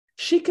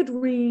she could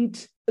read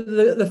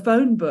the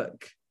phone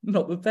book.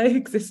 Not that they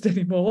exist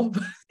anymore,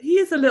 but he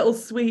is a little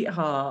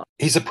sweetheart.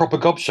 He's a proper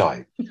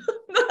gobshite.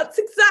 That's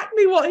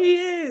exactly what he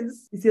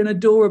is. He's an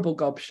adorable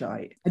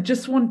gobshite. I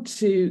just want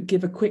to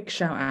give a quick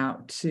shout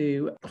out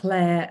to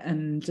Claire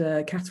and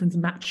Catherine's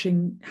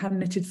matching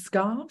hand-knitted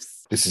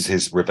scarves. This is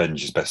his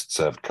revenge is best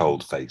served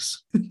cold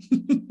face.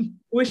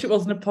 Wish it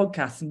wasn't a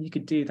podcast and you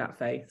could do that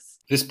face.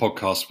 This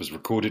podcast was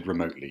recorded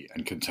remotely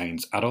and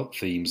contains adult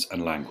themes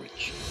and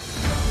language.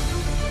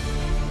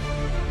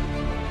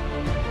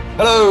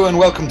 Hello and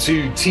welcome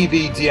to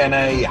TV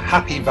DNA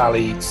Happy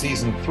Valley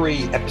Season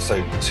 3,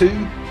 Episode 2.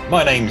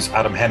 My name's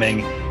Adam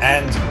Hemming,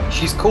 and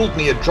she's called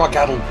me a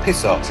drug-addled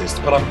piss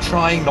artist, but I'm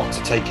trying not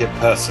to take it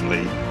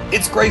personally.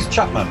 It's Grace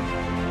Chapman.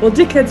 Well,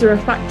 dickheads are a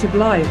fact of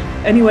life.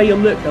 Anywhere you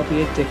look, there'll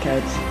be a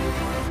dickhead.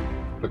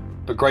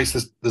 But Grace,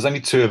 there's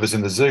only two of us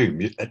in the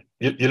Zoom.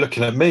 You're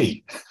looking at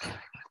me.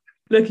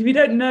 Look, if you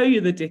don't know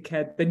you're the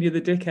dickhead, then you're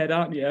the dickhead,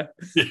 aren't you?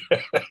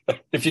 Yeah.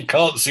 If you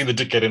can't see the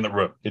dickhead in the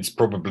room, it's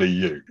probably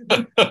you.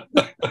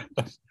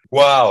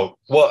 Wow,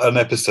 what an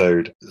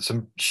episode.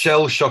 Some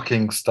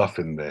shell-shocking stuff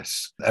in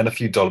this and a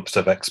few dollops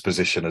of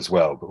exposition as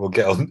well, but we'll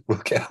get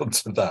on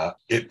to that.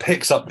 It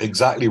picks up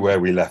exactly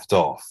where we left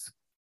off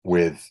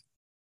with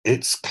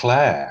it's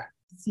Claire.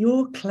 It's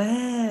your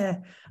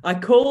Claire. I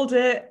called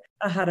it.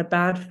 I had a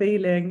bad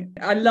feeling.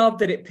 I love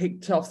that it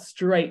picked off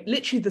straight.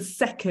 Literally the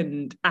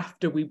second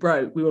after we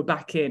broke, we were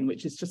back in,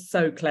 which is just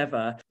so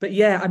clever. But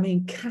yeah, I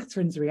mean,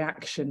 Catherine's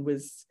reaction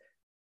was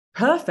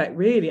perfect,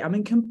 really. I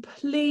mean,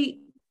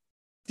 complete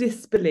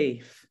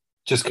disbelief.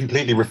 Just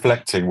completely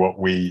reflecting what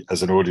we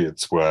as an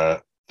audience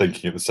were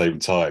thinking at the same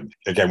time.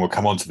 Again, we'll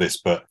come on to this,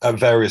 but at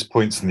various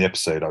points in the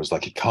episode, I was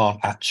like, it can't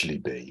actually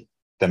be.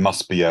 There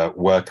must be a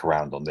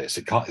workaround on this.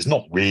 It's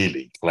not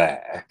really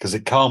Claire, because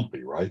it can't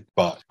be, right?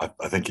 But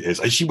I think it is.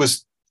 And she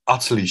was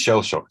utterly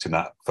shell-shocked in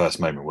that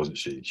first moment, wasn't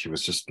she? She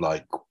was just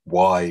like,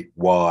 why,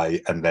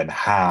 and then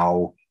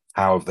how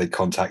have they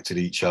contacted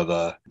each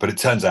other? But it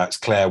turns out it's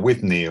Claire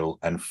with Neil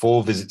and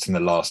 4 visits in the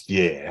last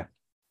year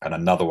and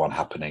another one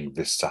happening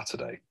this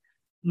Saturday.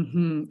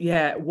 Mm-hmm.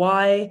 Yeah,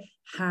 why,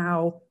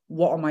 how,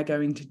 what am I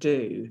going to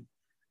do?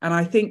 And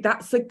I think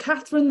that's a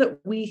Catherine that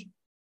we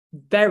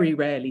very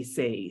rarely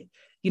see.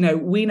 You know,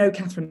 we know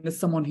Catherine as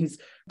someone who's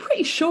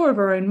pretty sure of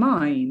her own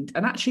mind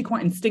and actually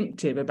quite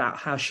instinctive about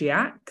how she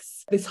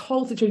acts. This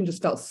whole situation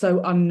just felt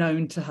so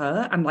unknown to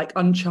her and like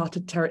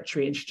uncharted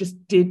territory, and she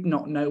just did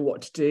not know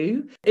what to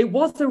do. It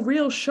was a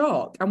real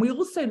shock. And we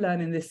also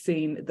learn in this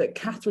scene that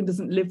Catherine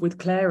doesn't live with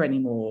Claire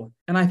anymore.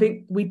 And I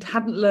think we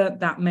hadn't learnt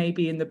that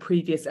maybe in the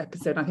previous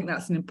episode. I think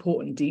that's an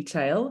important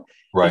detail.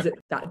 Right. Is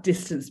that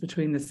distance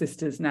between the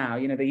sisters now?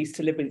 You know, they used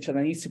to live with each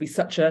other. They used to be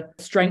such a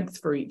strength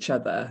for each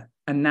other.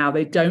 And now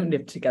they don't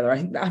live together.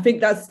 I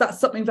think that's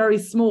something very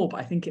small,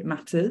 but I think it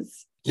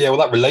matters. Yeah, well,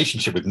 that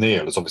relationship with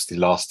Neil has obviously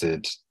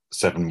lasted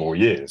 7 more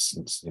years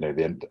since,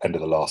 the end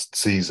of the last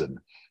season.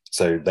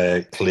 So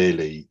they're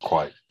clearly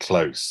quite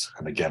close.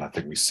 And again, I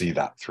think we see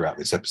that throughout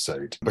this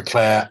episode. But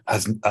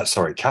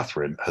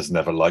Catherine has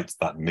never liked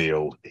that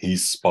Neil.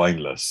 He's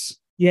spineless.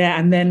 Yeah,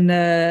 and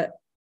then,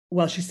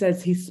 she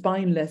says he's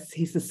spineless.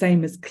 He's the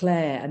same as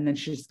Claire. And then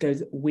she just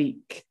goes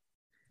weak.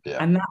 Yeah.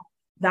 And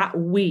that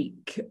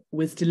week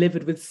was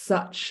delivered with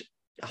such,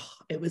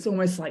 it was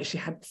almost like she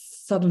had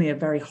suddenly a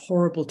very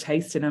horrible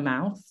taste in her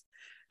mouth.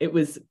 It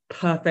was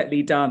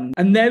perfectly done.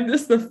 And then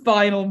there's the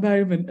final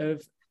moment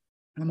of,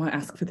 I might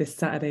ask for this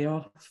Saturday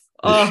off.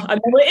 And then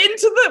we're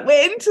into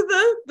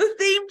the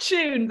theme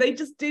tune. They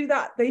just do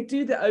that. They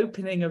do the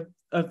opening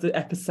of the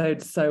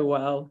episode so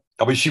well.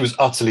 I mean, she was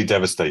utterly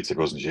devastated,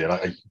 wasn't she? And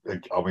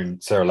I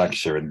mean, Sarah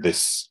Lancashire in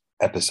this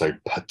episode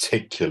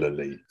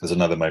particularly, there's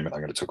another moment I'm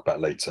going to talk about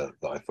later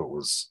that I thought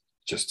was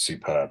just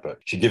superb, but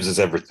she gives us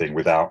everything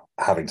without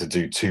having to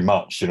do too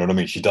much. You know what I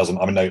mean? She doesn't,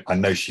 I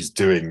know she's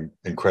doing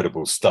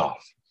incredible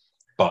stuff,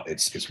 but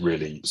it's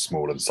really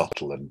small and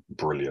subtle and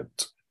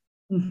brilliant.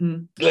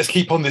 Mm-hmm. Let's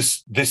keep on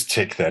this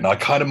tick then.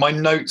 My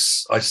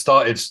notes, I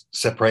started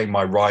separating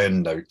my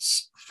Ryan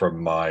notes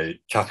from my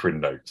Catherine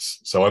notes.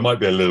 So I might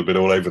be a little bit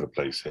all over the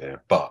place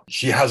here, but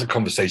she has a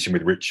conversation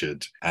with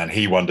Richard and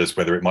he wonders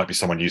whether it might be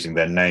someone using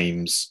their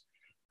names.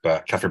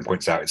 But Catherine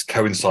points out it's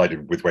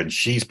coincided with when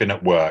she's been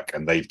at work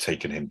and they've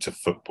taken him to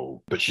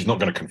football, but she's not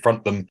going to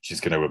confront them.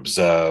 She's going to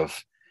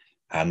observe.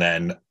 And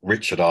then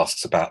Richard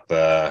asks about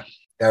the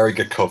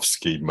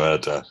Erigakovsky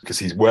murder because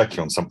he's working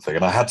on something.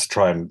 And I had to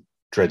try and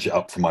dredge it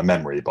up from my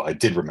memory, but I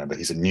did remember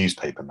he's a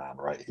newspaper man,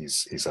 right?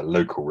 He's a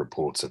local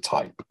reporter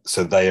type.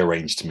 So they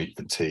arranged to meet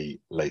for tea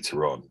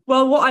later on.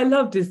 Well, what I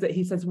loved is that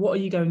he says, what are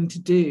you going to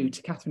do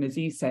to Catherine, as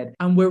you said?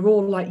 And we're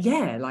all like,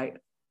 yeah, like,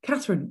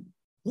 Catherine,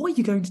 what are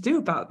you going to do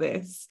about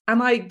this?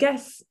 And I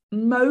guess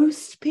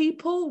most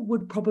people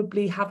would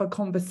probably have a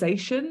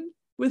conversation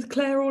with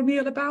Claire or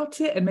Neil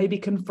about it and maybe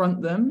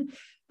confront them.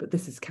 But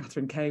this is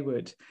Catherine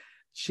Kaywood.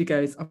 She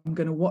goes, I'm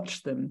going to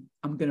watch them.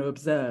 I'm going to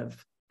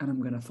observe. And I'm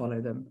going to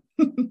follow them.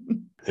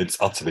 It's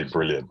utterly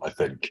brilliant, I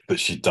think, that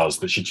she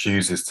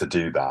chooses to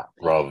do that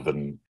rather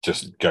than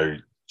just go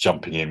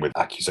jumping in with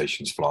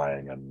accusations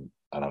flying and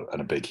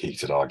a big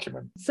heated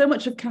argument. So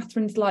much of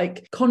Catherine's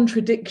like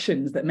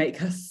contradictions that make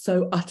her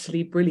so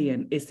utterly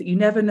brilliant is that you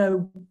never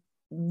know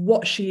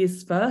what she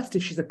is first,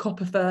 if she's a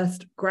copper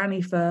first,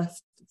 granny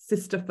first,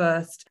 sister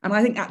first. And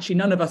I think actually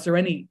none of us are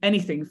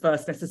anything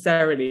first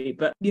necessarily,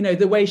 but you know,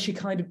 the way she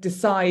kind of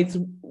decides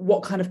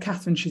what kind of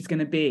Catherine she's going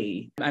to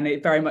be. And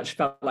it very much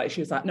felt like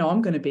she was like, no,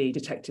 I'm going to be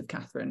Detective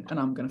Catherine and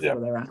I'm going to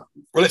follow their ass.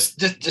 Well, let's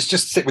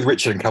just stick with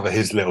Richard and cover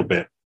his little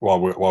bit while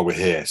we're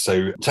here. So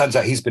it turns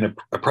out he's been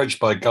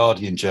approached by a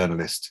Guardian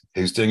journalist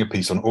who's doing a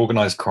piece on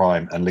organised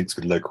crime and links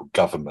with local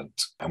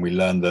government. And we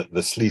learn that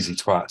the sleazy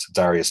twat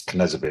Darius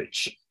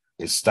Knezovich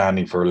is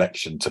standing for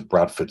election to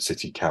Bradford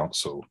City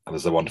Council. And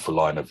there's a wonderful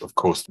line of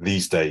course,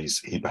 these days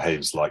he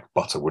behaves like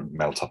butter wouldn't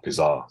melt up his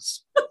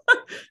arse.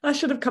 I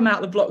should have come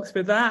out the blocks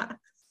with that.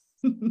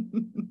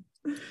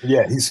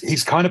 Yeah,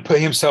 he's kind of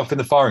putting himself in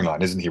the firing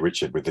line, isn't he,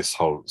 Richard, with this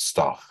whole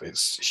stuff?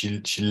 She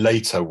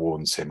later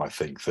warns him, I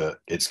think, that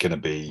it's going to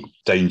be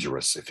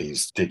dangerous if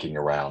he's digging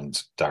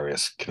around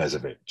Darius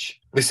Knezovich.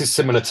 This is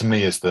similar to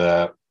me as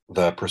the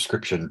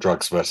prescription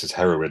drugs versus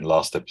heroin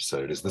last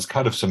episode. Is there's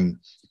kind of some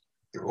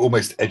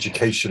almost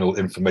educational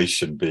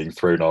information being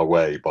thrown our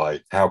way by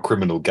how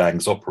criminal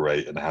gangs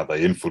operate and how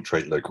they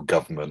infiltrate local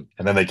government,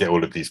 and then they get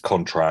all of these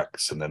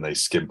contracts and then they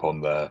skimp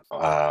on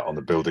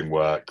the building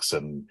works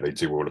and they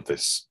do all of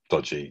this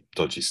dodgy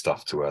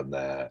stuff to earn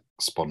their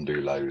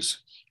spondulos,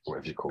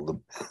 whatever you call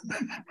them.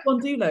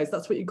 Spondulos,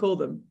 that's what you call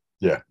them.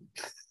 Yeah.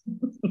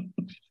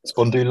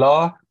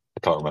 Spondular? I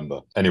can't remember.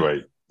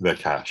 Anyway, their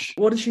cash.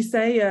 What does she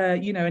say?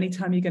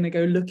 Anytime you're going to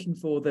go looking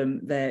for them,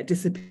 they're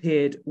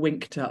disappeared,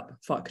 winked up,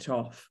 fucked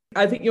off.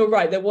 I think you're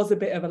right. There was a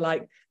bit of a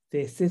like,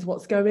 this is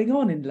what's going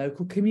on in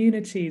local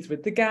communities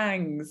with the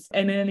gangs.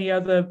 In any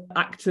other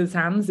actor's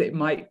hands, it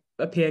might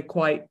appear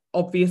quite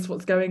obvious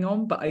what's going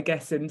on. But I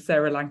guess in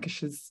Sarah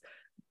Lancashire's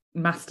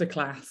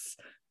masterclass,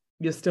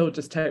 you're still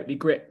just totally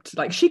gripped.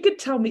 Like she could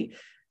tell me,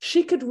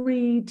 she could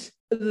read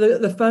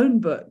the phone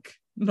book.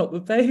 Not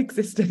that they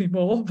exist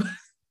anymore, but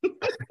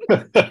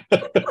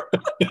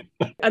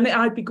and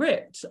I'd be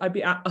gripped. I'd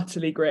be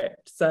utterly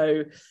gripped.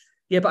 So,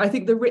 yeah, but I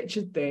think the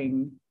Richard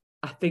thing,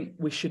 I think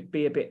we should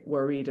be a bit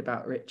worried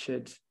about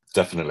Richard.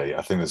 Definitely.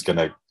 I think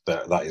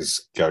that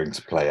is going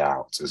to play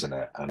out, isn't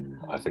it? And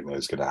I think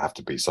there's going to have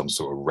to be some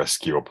sort of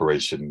rescue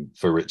operation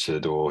for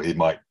Richard, or he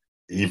might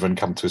even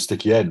come to a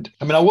sticky end.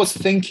 I mean, I was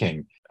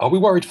thinking, are we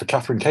worried for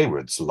Catherine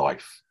Kaywood's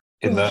life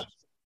in that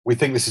we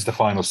think this is the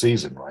final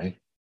season, right?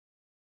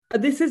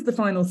 This is the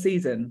final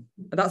season.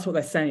 That's what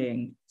they're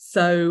saying.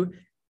 So,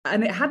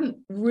 and it hadn't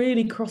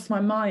really crossed my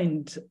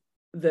mind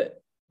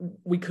that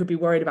we could be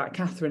worried about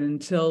Catherine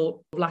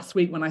until last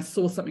week when I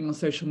saw something on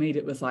social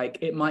media. It was like,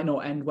 it might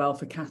not end well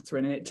for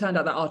Catherine. And it turned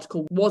out that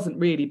article wasn't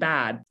really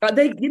bad. But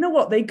you know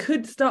what? They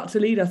could start to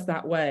lead us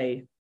that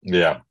way.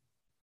 Yeah.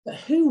 But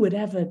who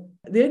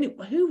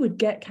would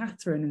get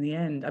Catherine in the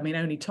end? I mean,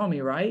 only Tommy,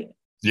 right?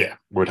 Yeah,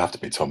 would have to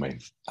be Tommy.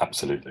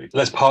 Absolutely.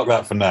 Let's park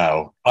that for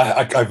now.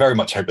 I very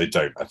much hope they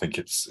don't. I think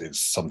it's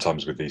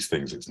sometimes with these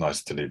things, it's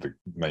nice to leave the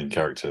main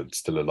character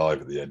still alive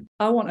at the end.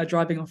 I want her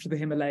driving off to the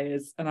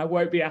Himalayas and I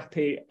won't be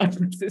happy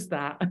unless it's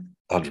that.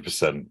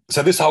 100%.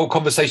 So this whole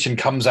conversation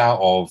comes out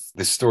of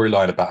this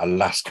storyline about a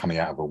lass coming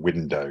out of a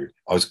window.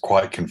 I was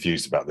quite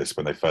confused about this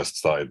when they first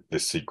started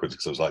this sequence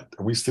because I was like,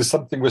 is this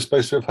something we're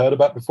supposed to have heard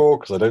about before?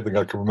 Because I don't think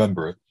I can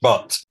remember it.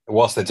 But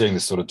whilst they're doing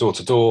this sort of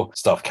door-to-door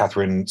stuff,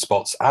 Catherine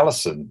spots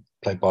Alison,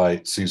 played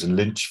by Susan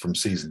Lynch from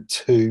season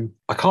 2.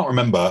 I can't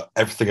remember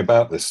everything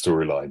about this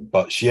storyline,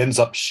 but she ends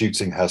up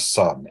shooting her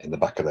son in the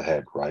back of the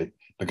head, right?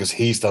 Because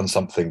he's done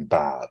something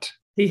bad.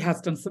 He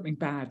has done something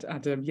bad,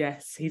 Adam.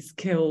 Yes, he's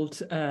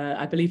killed,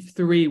 I believe,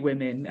 3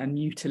 women and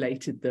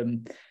mutilated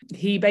them.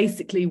 He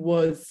basically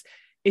was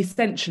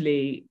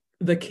essentially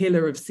the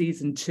killer of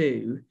season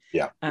 2.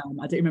 Yeah. I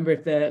don't remember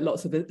if there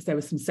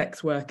were some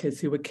sex workers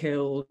who were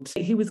killed.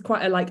 He was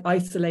quite a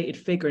isolated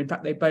figure. In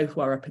fact, they both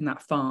were up in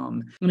that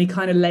farm, and he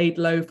kind of laid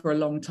low for a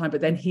long time.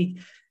 But then he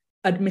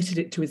admitted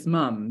it to his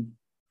mum,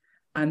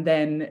 and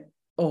then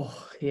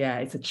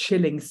it's a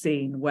chilling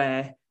scene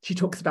where she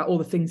talks about all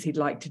the things he'd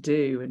like to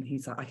do, and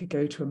he's like, I could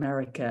go to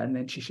America, and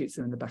then she shoots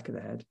him in the back of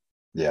the head.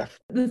 Yeah.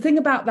 The thing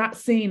about that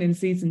scene in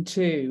season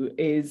 2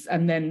 is,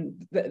 and then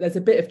there's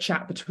a bit of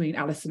chat between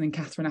Alison and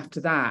Catherine after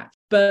that,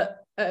 but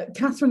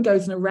Catherine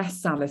goes and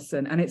arrests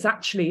Alison, and it's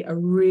actually a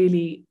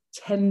really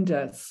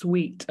tender,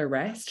 sweet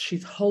arrest.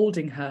 She's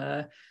holding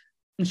her,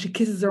 and she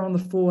kisses her on the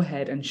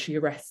forehead, and she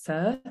arrests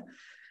her.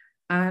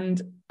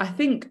 And I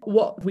think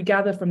what we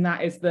gather from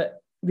that is that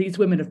these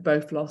women have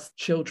both lost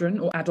children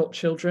or adult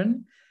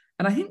children.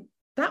 And I think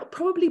that would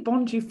probably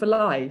bond you for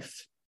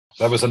life.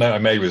 That was a note I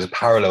made with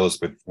parallels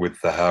with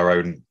her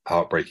own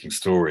heartbreaking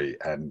story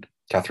and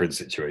Catherine's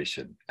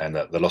situation, and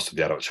that the loss of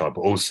the adult child,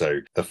 but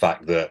also the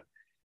fact that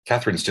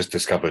Catherine's just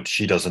discovered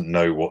she doesn't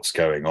know what's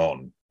going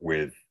on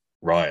with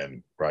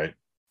Ryan, right?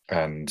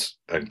 And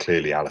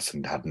clearly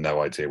Alison had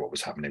no idea what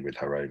was happening with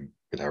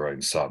her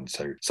own son.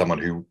 So someone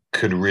who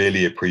could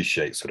really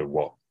appreciate sort of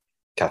what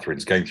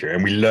Catherine's going through.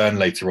 And we learn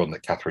later on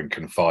that Catherine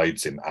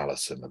confides in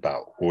Alison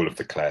about all of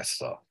the Claire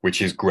stuff,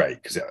 which is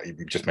great because it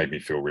just made me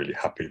feel really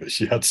happy that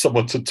she had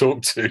someone to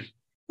talk to.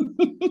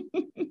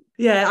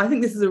 Yeah, I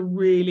think this is a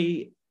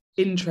really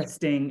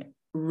interesting,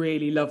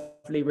 really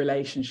lovely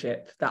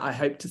relationship that I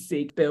hope to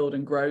see build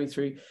and grow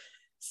through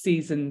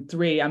season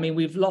 3. I mean,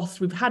 we've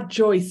had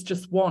Joyce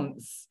just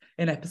once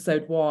in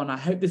episode 1. I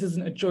hope this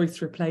isn't a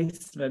Joyce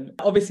replacement.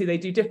 Obviously, they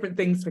do different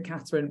things for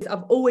Catherine.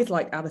 I've always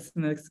liked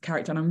Alison as a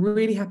character, and I'm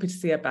really happy to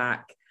see her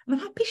back. And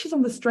I'm happy she's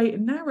on the straight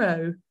and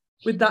narrow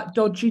with that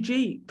dodgy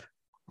Jeep.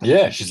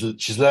 Yeah,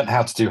 she's learned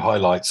how to do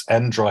highlights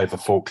and drive a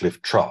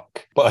forklift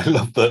truck. But I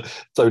love that,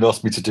 don't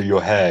ask me to do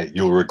your hair,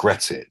 you'll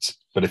regret it.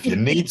 But if you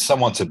need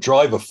someone to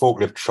drive a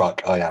forklift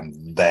truck, I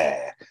am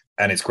there.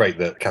 And it's great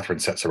that Catherine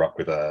sets her up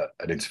with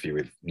an interview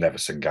with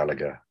Nevis and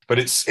Gallagher. But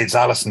it's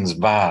Alison's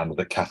van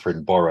that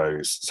Catherine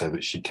borrows so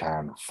that she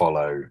can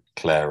follow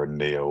Claire and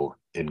Neil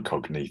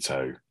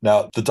incognito.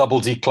 Now, the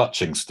double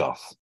declutching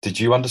stuff, did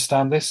you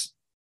understand this?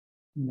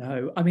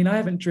 No, I mean, I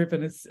haven't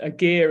driven a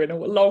gear in a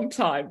long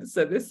time,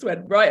 so this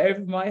went right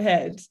over my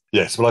head.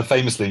 Yes, well, I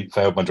famously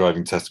failed my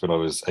driving test when I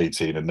was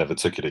 18 and never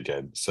took it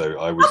again. So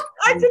I was...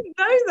 I didn't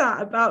know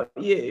that about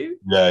you.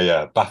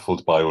 Yeah,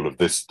 baffled by all of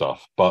this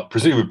stuff. But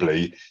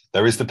presumably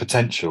there is the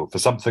potential for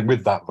something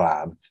with that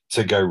van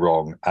to go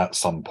wrong at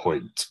some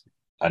point.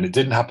 And it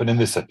didn't happen in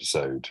this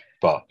episode,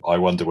 but I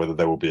wonder whether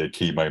there will be a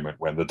key moment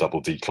when the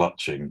double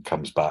declutching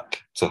comes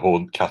back to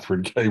haunt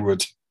Catherine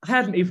Cawood. I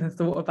hadn't even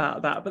thought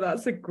about that, but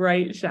that's a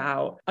great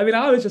shout. I mean,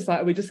 I was just like,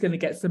 are we just going to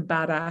get some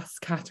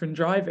badass Catherine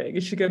driving?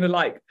 Is she going to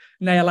like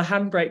nail a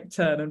handbrake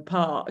turn and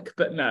park?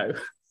 But no.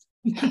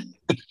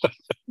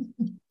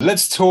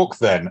 Let's talk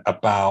then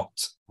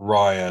about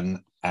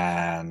Ryan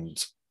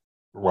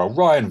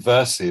Ryan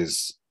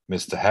versus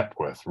Mr.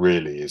 Hepworth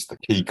really is the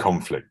key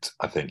conflict,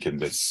 I think, in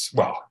this.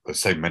 Well, there's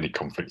so many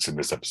conflicts in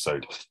this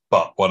episode,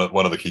 but one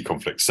of the key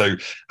conflicts. So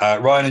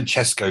Ryan and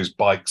Chesko's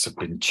bikes have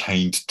been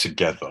chained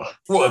together.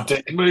 What a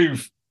dick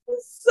move.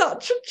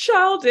 Such a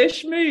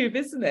childish move,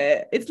 isn't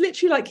it? It's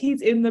literally like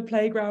he's in the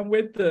playground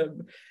with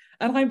them.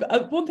 And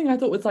one thing I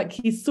thought was like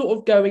he's sort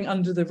of going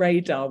under the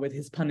radar with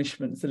his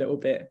punishments a little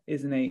bit,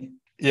 isn't he?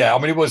 Yeah, I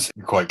mean, it was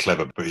quite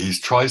clever, but he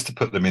tries to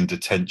put them in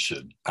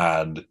detention,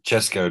 and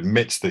Chesko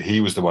admits that he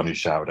was the one who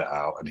shouted it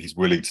out, and he's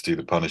willing to do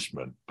the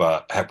punishment.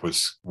 But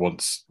Hepworth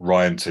wants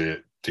Ryan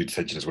to do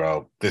detention as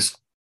well. This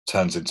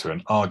turns into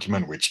an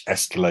argument which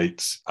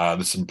escalates.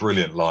 There's some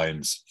brilliant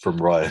lines from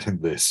Ryan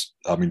in this.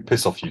 I mean,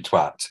 piss off, you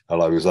twat.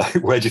 And I was like,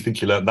 where do you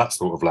think you learned that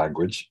sort of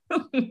language?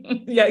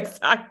 Yeah,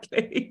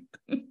 exactly.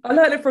 I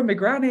learned it from my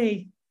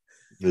granny.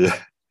 Yeah.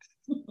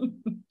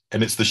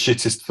 And it's the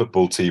shittest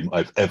football team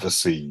I've ever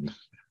seen.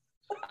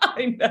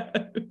 I know.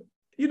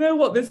 You know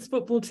what this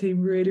football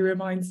team really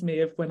reminds me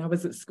of? When I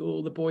was at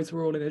school, the boys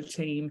were all in a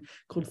team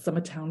called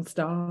Summertown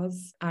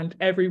Stars. And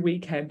every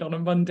weekend on a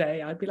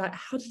Monday, I'd be like,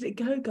 how did it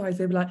go, guys?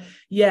 They'd be like,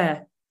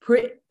 yeah,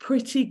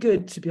 pretty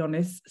good, to be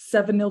honest.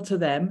 7-0 to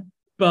them,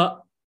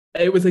 but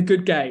it was a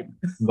good game.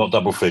 Not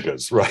double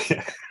figures,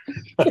 right?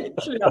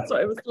 Literally, that's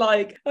what it was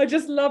like. I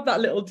just love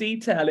that little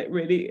detail.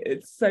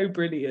 It's so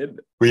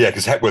brilliant. Well, yeah,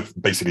 because Hepworth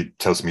basically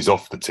tells him he's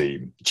off the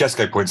team.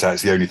 Chesko points out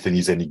it's the only thing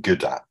he's any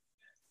good at.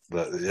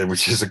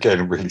 Which is,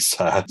 again, a really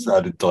sad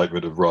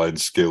indictment of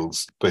Ryan's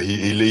skills. But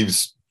he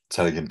leaves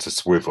telling him to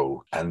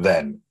swivel and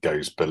then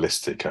goes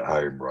ballistic at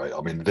home, right?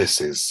 I mean,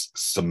 this is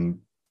some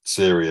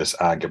serious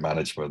anger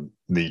management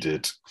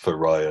needed for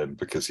Ryan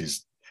because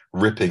he's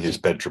ripping his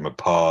bedroom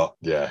apart.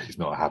 Yeah, he's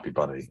not a happy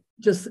bunny.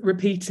 Just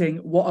repeating,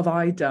 what have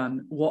I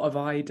done? What have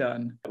I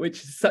done?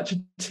 Which is such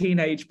a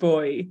teenage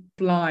boy,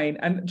 blind.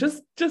 And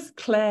just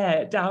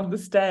Claire down the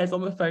stairs on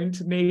the phone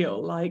to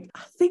Neil, like,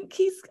 I think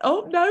he's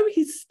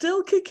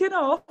still kicking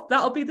off.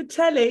 That'll be the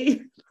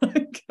telly.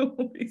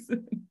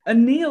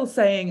 And Neil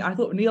saying, I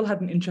thought Neil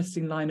had an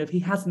interesting line of, he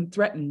hasn't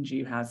threatened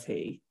you, has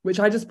he? Which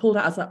I just pulled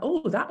out as like,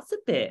 oh, that's a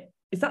bit.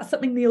 Is that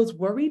something Neil's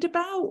worried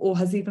about or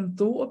has even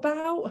thought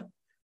about?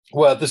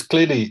 Well, there's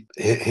clearly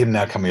him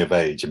now coming of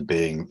age and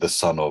being the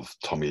son of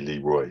Tommy Lee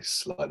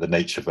Royce, like the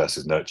nature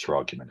versus nurture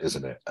argument,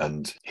 isn't it?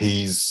 And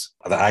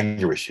the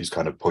anger issues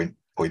kind of point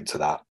to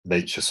that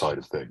nature side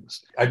of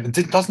things. And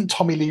doesn't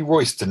Tommy Lee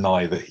Royce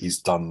deny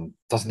that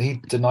doesn't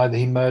he deny that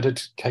he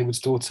murdered Cawood's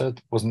daughter?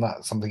 Wasn't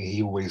that something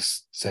he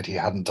always said he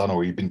hadn't done,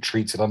 or he'd been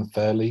treated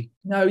unfairly?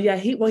 No, yeah,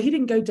 he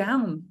didn't go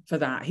down for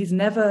that. He's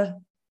never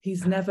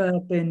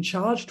been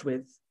charged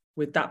with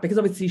that, because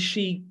obviously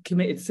she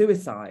committed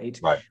suicide.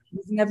 Right.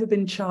 He's never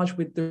been charged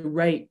with the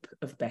rape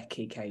of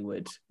Becky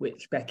Cawood,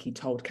 which Becky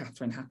told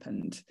Catherine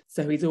happened.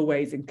 So he's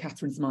always, in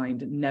Catherine's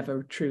mind,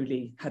 never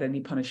truly had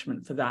any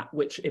punishment for that,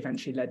 which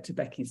eventually led to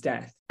Becky's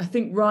death. I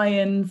think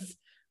Ryan's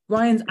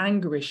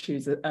anger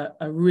issues are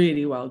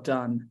really well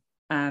done.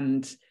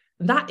 And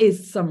that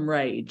is some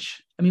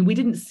rage. I mean, we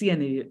didn't see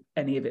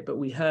any of it, but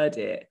we heard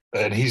it.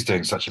 And he's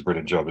doing such a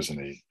brilliant job,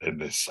 isn't he, in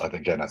this? I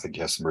think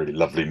he has some really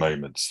lovely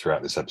moments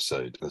throughout this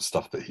episode. The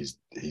stuff that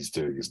he's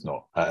doing is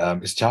not.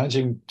 It's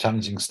challenging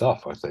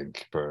stuff, I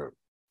think, for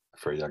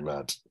a young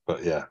lad.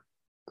 But yeah,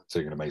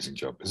 doing an amazing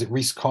job. Is it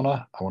Rhys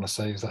Connor? I want to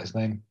say, is that his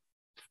name?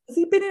 Has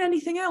he been in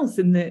anything else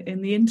in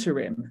the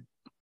interim?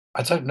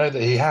 I don't know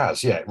that he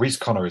has. Yeah, Rhys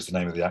Connor is the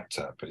name of the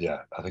actor, but yeah,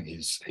 I think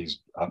he's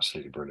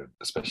absolutely brilliant,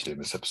 especially in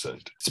this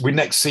episode. So we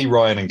next see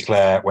Ryan and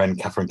Claire when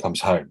Catherine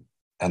comes home,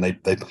 and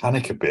they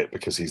panic a bit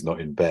because he's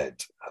not in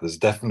bed. There's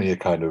definitely a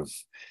kind of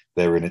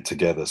they're in it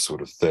together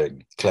sort of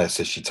thing. Claire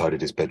says she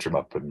tidied his bedroom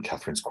up, and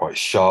Catherine's quite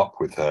sharp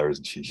with her,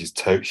 isn't she?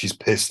 She's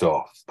pissed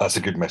off. That's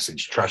a good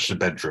message. Trash the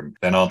bedroom,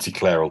 then Auntie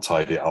Claire will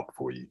tidy it up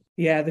for you.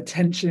 Yeah, the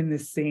tension in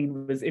this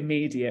scene was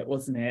immediate,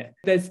 wasn't it?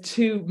 There's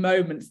two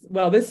moments.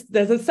 Well,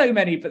 there's so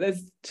many, but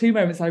there's three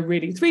moments I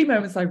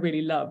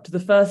really loved. The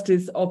first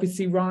is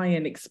obviously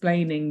Ryan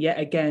explaining yet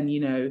again,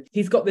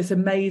 he's got this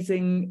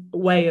amazing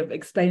way of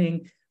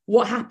explaining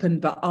what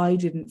happened, but I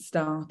didn't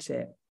start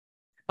it.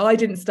 I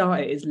didn't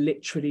start it is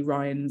literally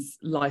Ryan's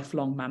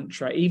lifelong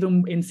mantra.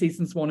 Even in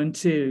seasons 1 and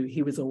 2,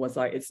 he was always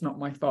like, it's not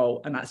my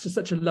fault. And that's just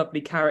such a lovely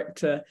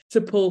character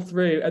to pull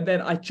through. And then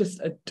I just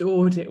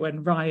adored it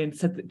when Ryan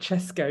said that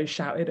Chesko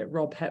shouted at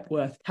Rob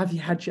Hepworth, "Have you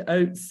had your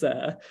oats,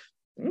 sir?"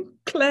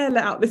 Claire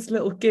let out this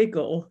little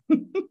giggle.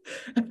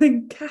 And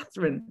then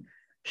Catherine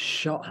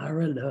shot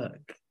her a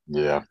look.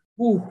 Yeah.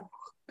 Oh,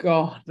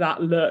 God,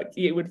 that look.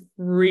 It would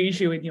freeze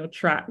you in your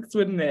tracks,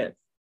 wouldn't it?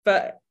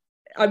 But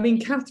I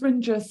mean,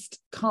 Catherine just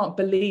can't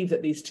believe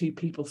that these two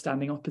people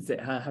standing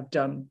opposite her have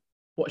done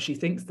what she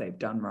thinks they've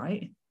done,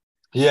 right?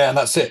 Yeah, and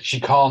that's it.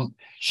 She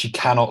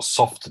cannot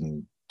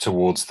soften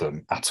towards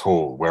them at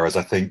all. Whereas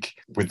I think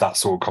with that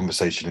sort of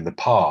conversation in the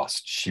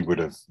past, she would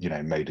have,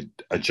 made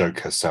a joke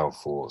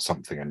herself or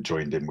something and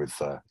joined in with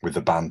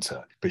the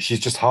banter. But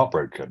she's just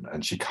heartbroken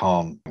and she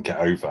can't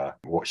get over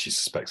what she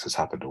suspects has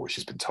happened or what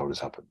she's been told has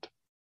happened.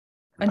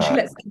 And she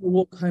lets Claire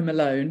walk home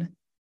alone,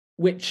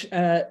 which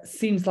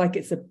seems like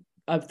it's a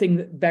thing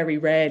that very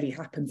rarely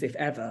happens, if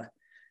ever,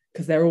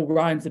 because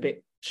Ryan's a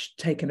bit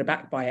taken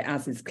aback by it,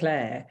 as is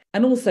Claire.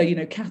 And also,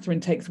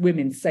 Catherine takes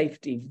women's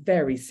safety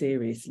very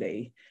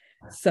seriously.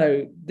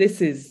 So this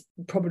is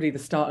probably the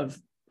start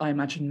of, I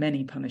imagine,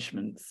 many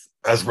punishments.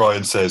 As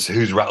Ryan says,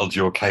 who's rattled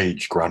your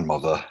cage,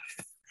 grandmother?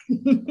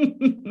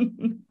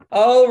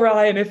 Oh,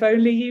 Ryan, if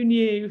only you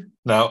knew.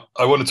 Now,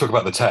 I want to talk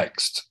about the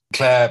text.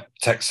 Claire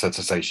texts her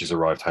to say she's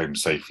arrived home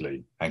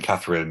safely, and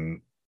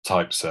Catherine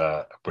types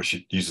but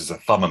she uses a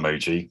thumb up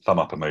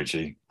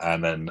emoji,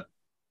 and then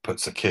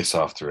puts a kiss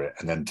after it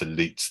and then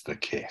deletes the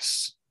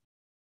kiss.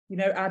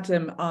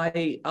 Adam,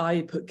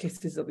 I put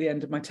kisses at the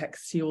end of my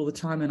texts to you all the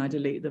time and I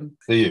delete them.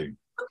 Do you?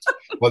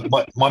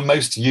 Well, my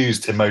most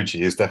used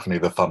emoji is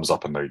definitely the thumbs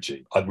up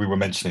emoji. We were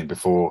mentioning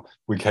before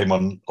we came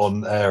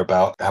on air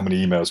about how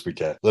many emails we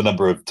get, the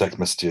number of text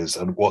messages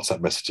and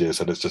WhatsApp messages,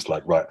 and it's just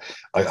like, right,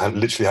 I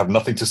literally have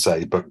nothing to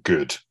say but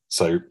good.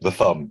 So the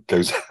thumb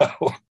goes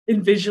out.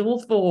 In visual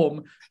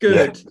form.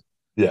 Good.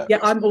 Yeah. Yeah,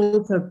 I'm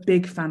also a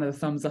big fan of the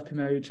thumbs up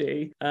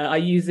emoji. I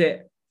use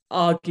it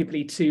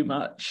arguably too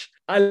much.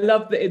 I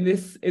love that in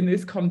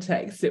this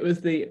context, it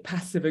was the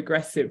passive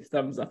aggressive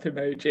thumbs up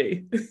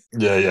emoji.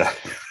 Yeah.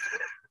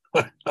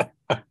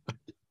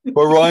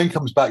 Well, Ryan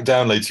comes back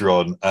down later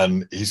on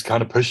and he's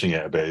kind of pushing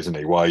it a bit, isn't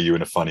he? Why are you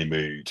in a funny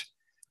mood?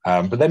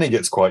 But then he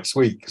gets quite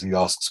sweet because he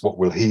asks, what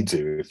will he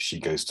do if she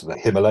goes to the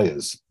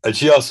Himalayas? And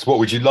she asks, what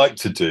would you like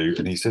to do?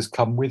 And he says,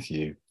 come with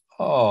you.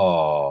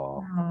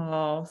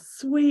 Oh,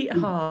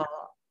 sweetheart.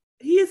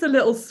 He is a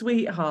little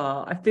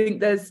sweetheart. I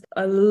think there's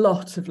a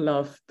lot of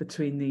love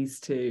between these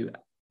two.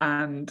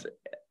 And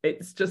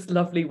it's just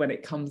lovely when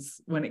it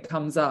comes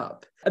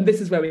up. And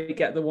this is where we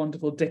get the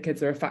wonderful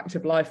dickheads are a fact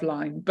of life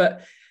line.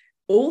 But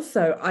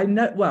also, I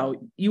know, well,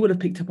 you would have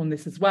picked up on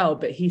this as well,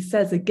 but he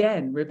says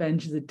again,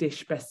 revenge is a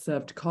dish best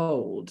served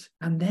cold.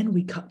 And then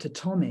we cut to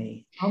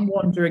Tommy. I'm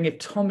wondering if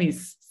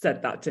Tommy's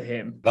said that to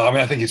him. I mean,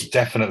 I think it's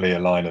definitely a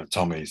line of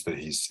Tommy's that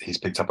he's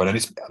picked up on.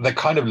 And they're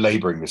kind of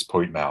labouring this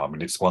point now. I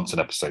mean, it's once an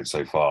episode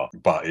so far,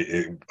 but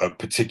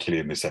particularly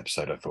in this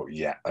episode, I thought,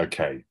 yeah,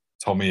 okay,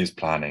 Tommy is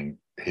planning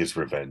his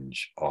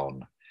revenge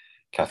on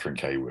Catherine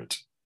Kaywood.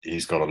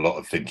 He's got a lot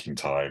of thinking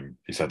time.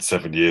 He's had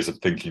 7 years of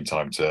thinking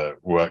time to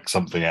work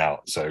something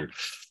out. So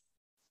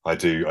I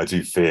do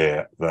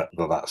fear that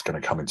that's going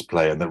to come into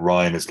play and that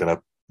Ryan is going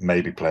to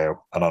maybe play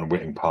an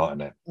unwitting part in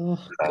it.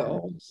 Oh,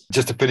 God.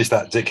 Just to finish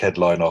that dickhead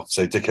line off,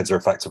 so dickheads are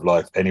a fact of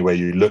life. Anywhere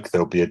you look,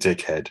 there'll be a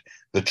dickhead.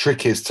 The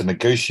trick is to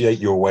negotiate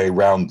your way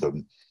around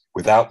them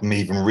without them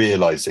even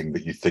realising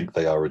that you think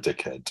they are a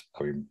dickhead.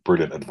 I mean,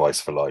 brilliant advice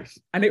for life.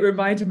 And it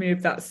reminded me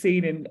of that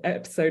scene in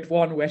episode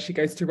 1 where she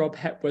goes to Rob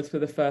Hepworth for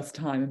the first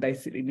time and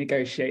basically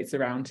negotiates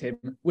around him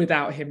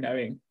without him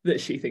knowing that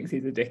she thinks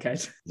he's a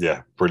dickhead.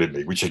 Yeah,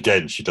 brilliantly, which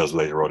again, she does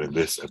later on in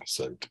this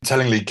episode.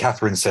 Tellingly,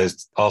 Catherine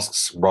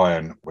asks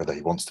Ryan whether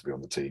he wants to be on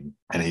the team.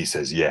 And he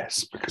says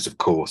yes, because of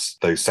course,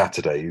 those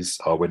Saturdays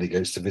are when he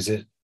goes to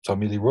visit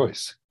Tommy Lee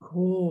Royce. Of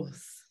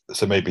course.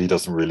 So maybe he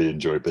doesn't really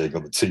enjoy being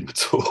on the team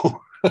at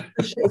all.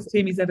 The shittest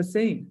team he's ever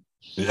seen.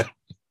 Yeah.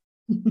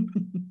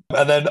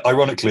 And then,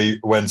 ironically,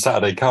 when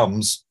Saturday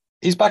comes,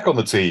 he's back on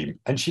the team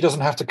and she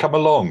doesn't have to come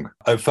along.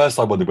 At first,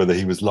 I wondered whether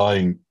he was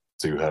lying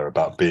to her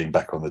about being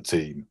back on the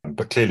team.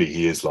 But clearly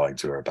he is lying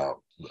to her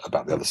about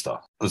about the other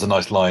stuff. There's a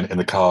nice line in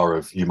the car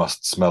of "You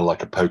must smell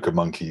like a poker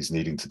monkey's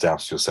needing to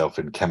douse yourself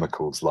in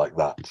chemicals like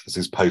that." This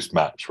is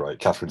post-match, right?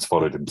 Catherine's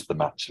followed him to the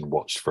match and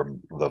watched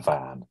from the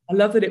van. I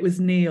love that it was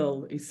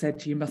Neil who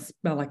said, "You must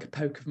smell like a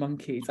poke of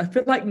monkeys." I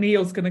feel like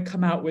Neil's going to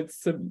come out with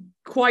some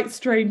quite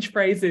strange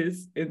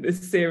phrases in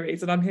this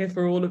series, and I'm here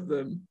for all of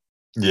them.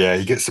 Yeah,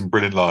 he gets some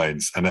brilliant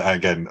lines. And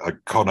again,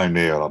 Con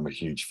O'Neill, I'm a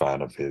huge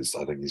fan of his.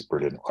 I think he's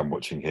brilliant. I'm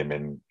watching him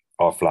in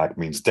Our Flag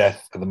Means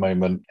Death at the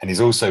moment. And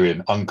he's also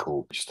in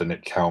Uncle, just a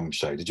Nick Helm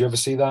show. Did you ever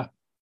see that?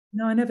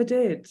 No, I never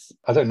did.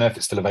 I don't know if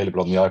it's still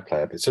available on the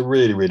iPlayer, but it's a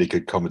really, really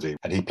good comedy.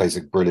 And he plays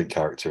a brilliant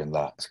character in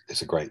that.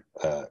 It's a great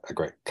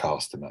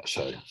cast in that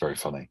show. Very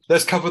funny.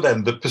 Let's cover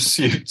then the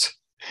pursuit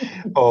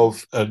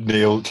of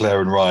Neil,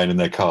 Claire and Ryan in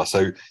their car.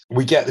 So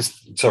we get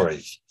this,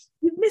 sorry.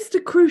 You've missed a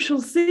crucial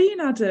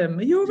scene, Adam.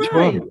 Are you all Which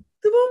right? one?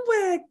 The one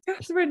where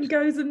Catherine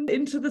goes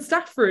into the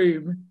staff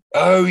room.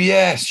 Oh,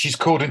 yes. She's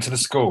called into the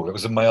school. It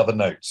was in my other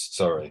notes.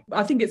 Sorry.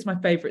 I think it's my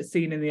favourite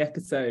scene in the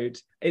episode.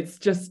 It's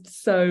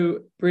just so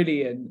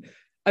brilliant.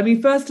 I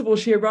mean, first of all,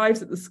 she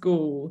arrives at the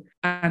school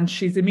and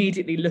she's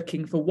immediately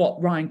looking for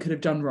what Ryan could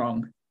have done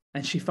wrong.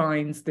 And she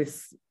finds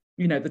this,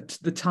 you know,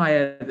 the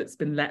tyre that's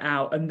been let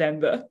out. And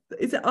then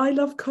is it "I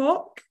love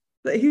cock"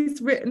 that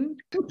he's written?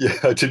 Yeah,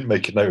 I didn't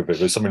make a note of it,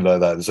 but something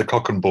like that. There's a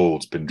cock and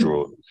ball's been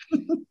drawn.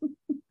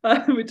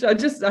 Which I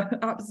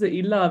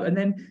absolutely love. And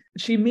then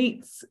she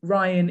meets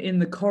Ryan in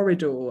the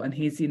corridor and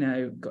he's, you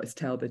know, got his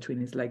tail between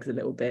his legs a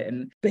little bit.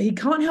 But he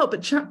can't help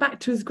but chat back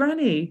to his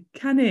granny,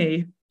 can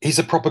he? He's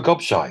a proper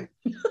gobshite.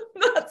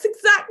 That's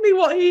exactly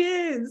what he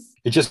is.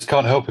 He just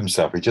can't help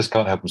himself. He just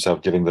can't help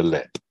himself giving the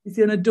lip. He's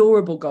an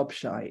adorable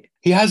gobshite.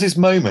 He has his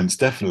moments,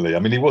 definitely. I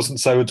mean, he wasn't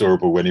so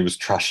adorable when he was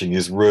trashing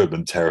his room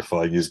and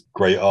terrifying his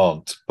great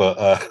aunt,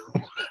 but...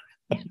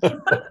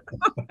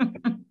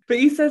 But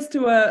he says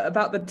to her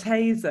about the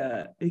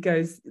taser. He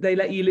goes, "They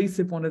let you loose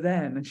with one of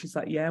them," and she's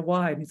like, "Yeah,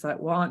 why?" And he's like,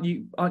 "Well, aren't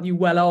you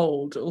well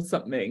old or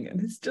something?" And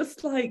it's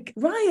just like,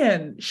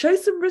 Ryan, show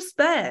some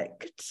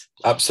respect.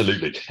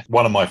 Absolutely.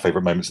 One of my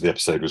favourite moments of the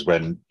episode was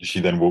when she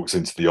then walks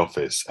into the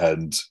office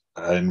and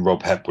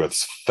Rob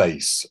Hepworth's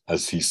face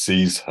as he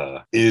sees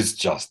her is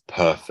just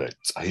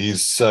perfect.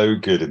 He's so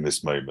good in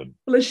this moment.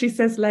 Well, as she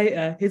says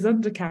later, his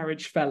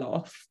undercarriage fell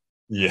off.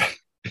 Yeah.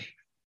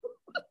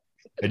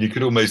 And you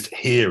could almost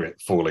hear it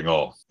falling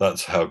off.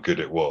 That's how good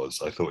it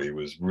was. I thought he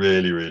was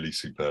really, really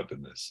superb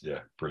in this.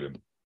 Yeah,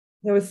 brilliant.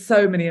 There were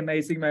so many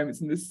amazing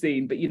moments in this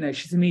scene, but, you know,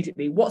 she's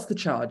immediately, "What's the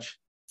charge?"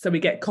 So we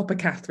get Copper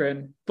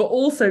Catherine, but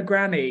also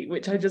Granny,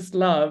 which I just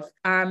love.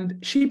 And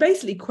she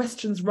basically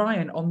questions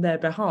Ryan on their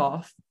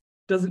behalf,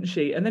 doesn't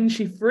she? And then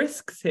she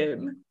frisks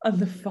him. And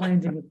the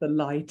finding of the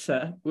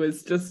lighter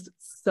was just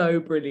so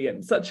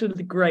brilliant. Such a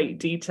great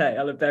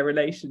detail of their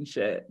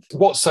relationship.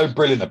 What's so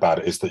brilliant about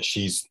it is that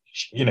she's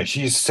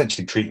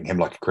essentially treating him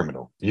like a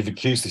criminal. You've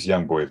accused this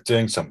young boy of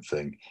doing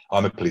something.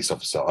 I'm a police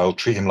officer. I'll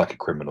treat him like a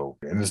criminal.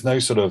 And there's no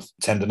sort of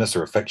tenderness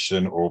or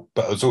affection,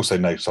 but there's also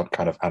no sort of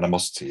kind of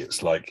animosity.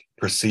 It's like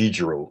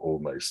procedural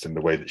almost in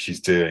the way that she's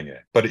doing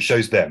it. But it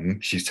shows them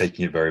she's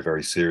taking it very,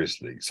 very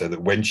seriously. So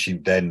that when she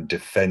then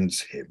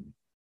defends him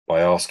by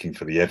asking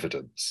for the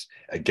evidence,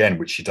 again,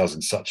 which she does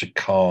in such a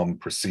calm,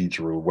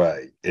 procedural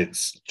way,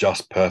 it's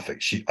just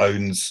perfect. She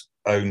owns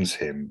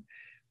him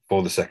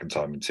for the second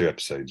time in 2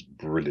 episodes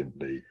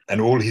brilliantly. And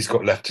all he's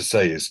got left to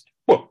say is,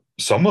 "Well,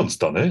 someone's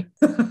done it."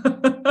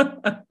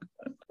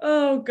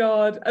 Oh,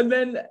 God. And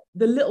then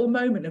the little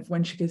moment of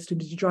when she goes to him,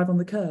 "Did you drive on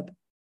the curb?"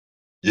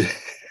 Yeah.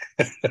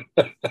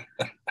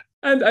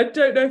 And I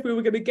don't know if we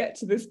were going to get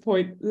to this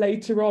point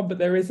later on, but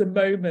there is a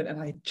moment,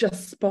 and I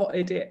just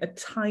spotted it a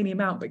tiny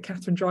amount, but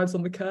Catherine drives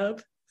on the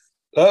curb.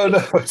 Oh, no,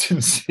 I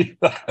didn't see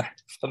that.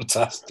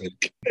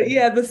 Fantastic. But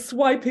yeah, the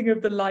swiping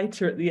of the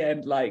lighter at the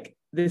end, like,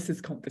 this is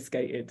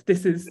confiscated.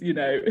 This is, you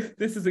know,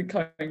 this isn't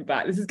coming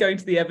back. This is going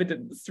to the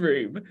evidence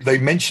room. They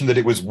mentioned that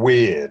it was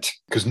weird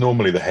because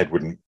normally the head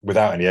wouldn't,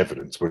 without any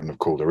evidence, wouldn't have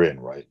called her in,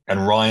 right?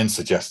 And Ryan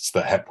suggests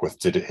that Hepworth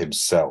did it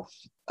himself.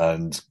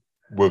 And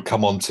we'll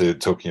come on to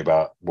talking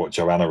about what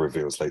Joanna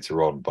reveals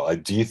later on. But I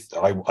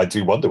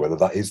do wonder whether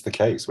that is the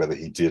case, whether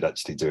he did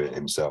actually do it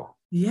himself.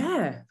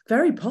 Yeah,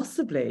 very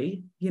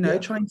possibly, you know,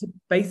 trying to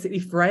basically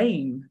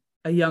frame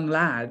a young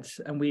lad.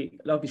 And we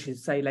obviously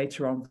say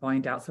later on,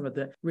 find out some of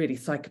the really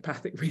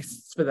psychopathic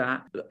reasons for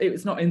that. It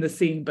was not in the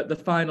scene, but the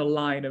final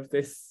line of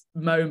this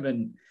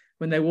moment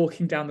when they're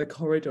walking down the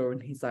corridor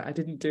and he's like, "I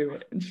didn't do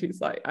it." And she's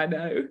like, "I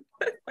know."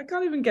 I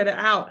can't even get it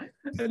out.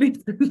 And he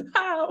says,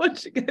 "How?" And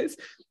she goes,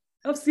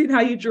 "I've seen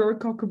how you draw a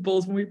cock and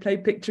balls when we play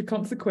Picture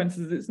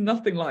Consequences. It's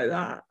nothing like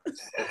that."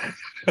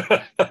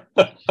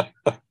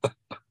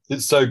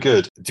 It's so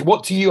good.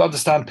 What do you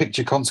understand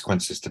Picture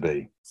Consequences to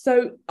be?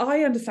 So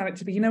I understand it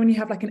to be, you know, when you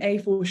have like an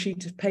A4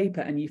 sheet of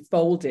paper and you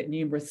fold it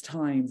numerous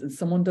times and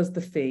someone does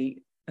the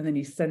feet and then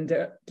you send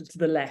it to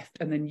the left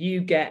and then you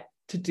get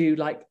to do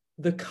like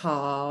the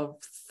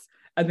calves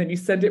and then you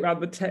send it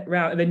round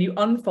and then you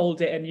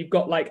unfold it and you've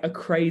got like a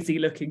crazy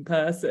looking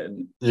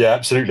person. Yeah,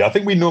 absolutely. I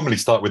think we normally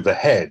start with the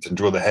head and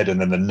draw the head and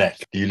then the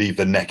neck. You leave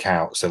the neck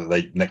out so that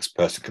the next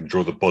person can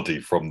draw the body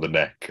from the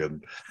neck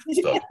and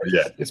stuff.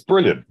 Yeah, it's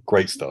brilliant.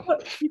 Great stuff.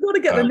 You've got to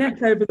get the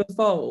neck over the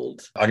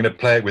fold. I'm going to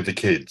play it with the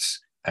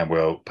kids and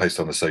we'll post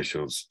on the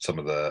socials some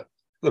of the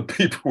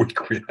people we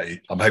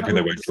create. I'm hoping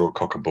they won't draw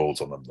cock and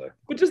balls on them though.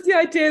 But just the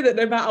idea that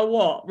no matter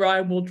what,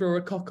 Ryan will draw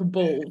a cock and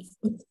balls.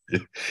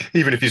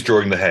 Even if he's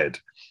drawing the head.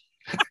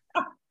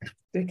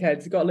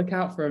 Dickheads, you've got to look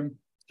out for him.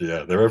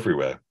 Yeah, they're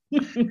everywhere.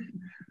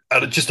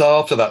 And just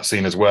after that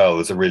scene as well,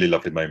 there's a really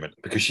lovely moment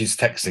because she's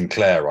texting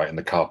Claire right in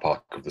the car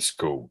park of the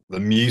school. The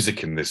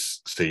music in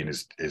this scene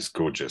is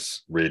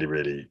gorgeous, really,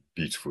 really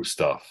beautiful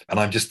stuff.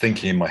 And I'm just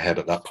thinking in my head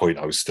at that point,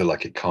 I was still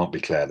like, it can't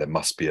be Claire. There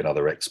must be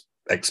another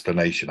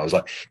explanation. I was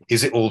like,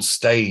 is it all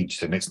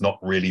staged and it's not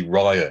really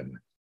Ryan?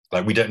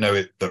 Like, we don't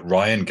know that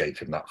Ryan gave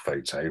him that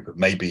photo, but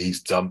maybe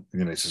he's done,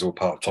 this is all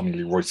part of Tommy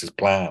Lee Royce's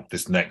plan.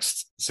 This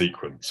next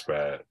sequence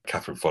where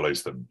Catherine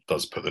follows them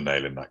does put the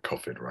nail in that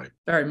coffin, right?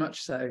 Very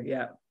much so,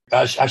 yeah.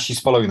 As she's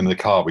following them in the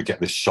car, we get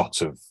this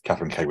shot of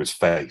Catherine Kaywood's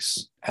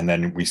face. And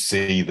then we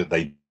see that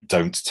they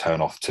don't turn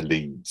off to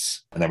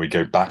Leeds. And then we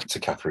go back to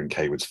Catherine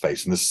Kaywood's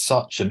face. And there's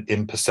such an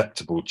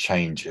imperceptible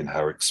change in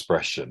her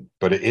expression.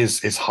 But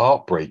it's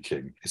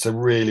heartbreaking. It's a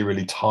really,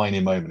 really tiny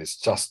moment. It's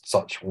just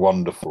such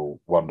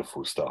wonderful,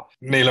 wonderful stuff.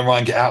 Neil and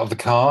Ryan get out of the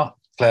car.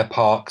 Claire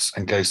parks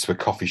and goes to a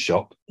coffee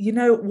shop. You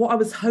know, what I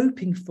was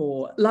hoping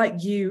for,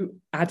 like you,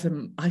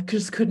 Adam, I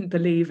just couldn't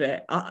believe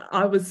it.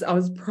 I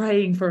was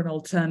praying for an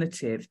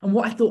alternative. And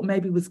what I thought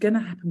maybe was going to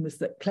happen was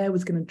that Claire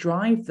was going to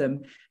drive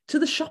them to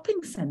the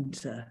shopping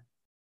centre,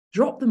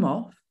 drop them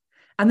off,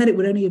 and then it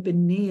would only have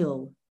been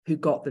Neil who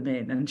got them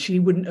in and she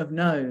wouldn't have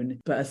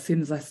known. But as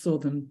soon as I saw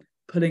them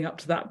pulling up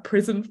to that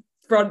prison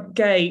front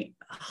gate,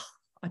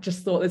 I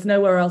just thought there's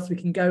nowhere else we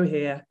can go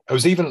here. I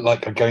was even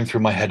like going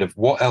through my head of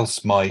what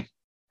else might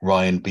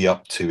Ryan be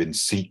up to in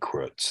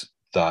secret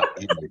that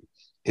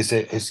is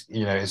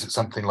it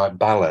something like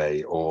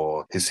ballet,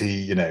 or is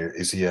he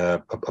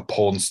a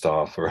porn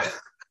star for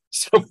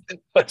something?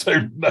 I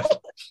don't know.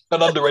 An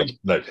underage,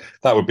 no,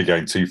 that would be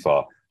going too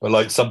far, but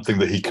like something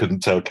that he couldn't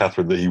tell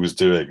Catherine that he was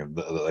doing and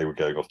that they were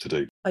going off to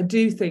do. I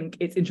do think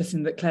it's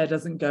interesting that Claire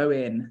doesn't go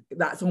in.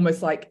 That's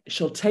almost like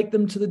she'll take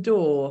them to the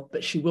door,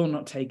 but she will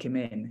not take him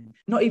in.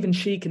 Not even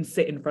she can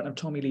sit in front of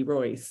Tommy Lee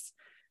Royce.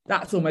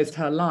 That's almost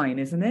her line,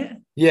 isn't it?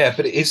 Yeah,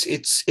 but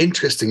it's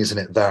interesting, isn't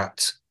it,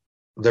 that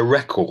the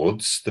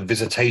records, the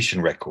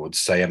visitation records,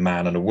 say a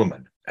man and a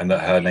woman, and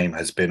that her name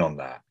has been on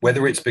that.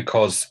 Whether it's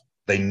because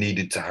they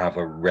needed to have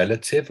a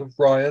relative of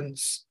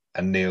Ryan's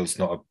and Neil's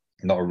not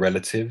a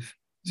relative,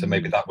 so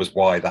maybe that was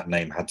why that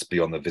name had to be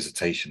on the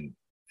visitation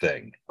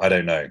thing. I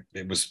don't know.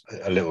 It was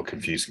a little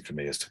confusing for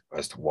me as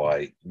to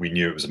why we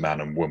knew it was a man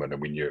and woman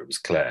and we knew it was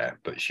Claire,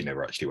 but she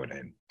never actually went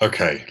in.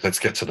 Okay, let's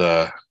get to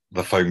the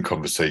phone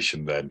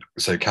conversation then.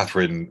 So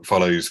Catherine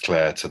follows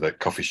Claire to the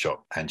coffee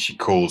shop and she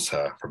calls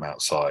her from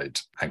outside,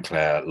 and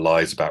Claire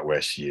lies about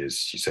where she is.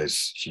 She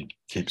says she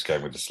keeps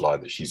going with this lie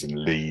that she's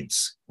in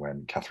Leeds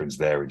when Catherine's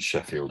there in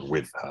Sheffield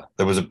with her.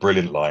 There was a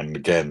brilliant line, and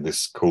again,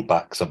 this called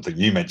back something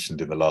you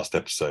mentioned in the last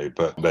episode,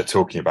 but they're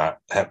talking about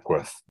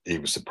Hepworth. He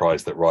was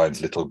surprised that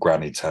Ryan's little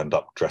granny turned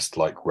up dressed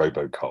like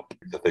RoboCop.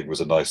 I think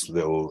was a nice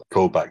little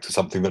callback to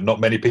something that not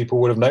many people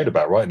would have known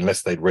about, right?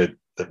 Unless they'd read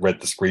the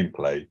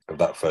screenplay of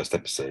that first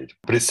episode.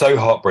 But it's so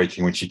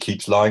heartbreaking when she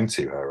keeps lying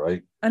to her,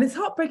 right? And it's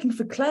heartbreaking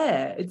for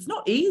Claire. It's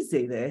not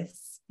easy,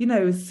 this.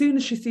 As soon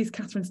as she sees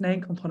Catherine's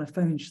name come up on her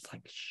phone, she's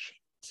like, shit.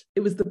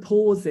 It was the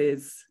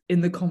pauses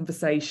in the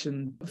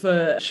conversation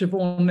for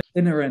Siobhan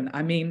Finneran.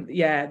 I mean,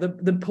 yeah,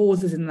 the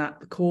pauses in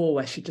that call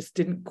where she just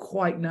didn't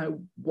quite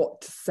know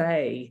what to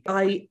say.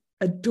 I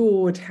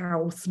adored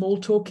how small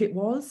talk it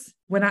was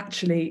when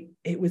actually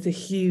it was a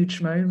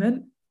huge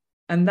moment.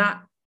 And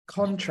that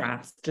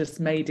contrast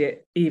just made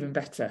it even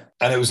better.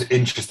 And it was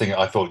interesting,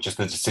 I thought, just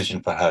the decision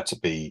for her to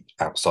be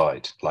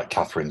outside, like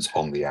Catherine's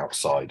on the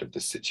outside of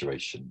this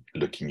situation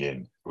looking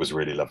in, was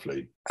really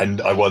lovely.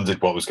 And I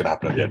wondered what was going to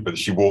happen at the end, but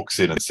she walks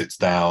in and sits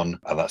down,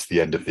 and that's the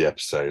end of the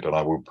episode. And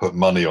I will put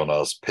money on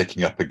us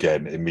picking up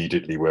again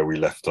immediately where we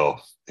left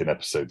off in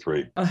episode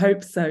 3. I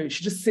hope so.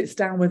 She just sits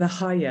down with a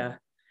hire,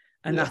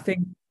 and I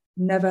think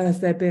never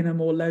has there been a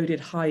more loaded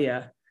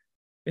hire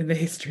in the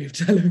history of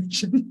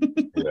television.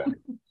 Yeah.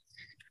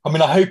 I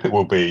mean, I hope it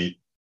will be,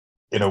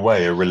 in a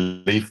way, a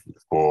relief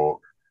for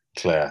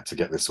Claire to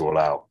get this all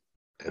out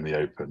in the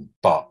open.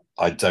 But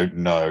I don't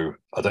know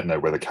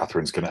whether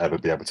Catherine's going to ever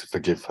be able to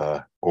forgive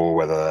her, or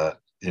whether,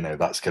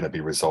 that's going to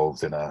be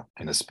resolved in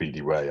a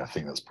speedy way. I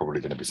think that's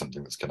probably going to be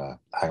something that's going to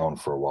hang on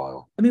for a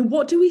while. I mean,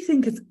 what do we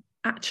think has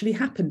actually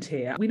happened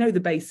here? We know the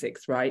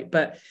basics, right?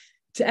 But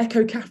to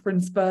echo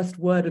Catherine's first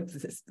word of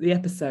the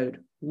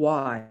episode,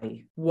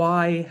 why?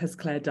 Why has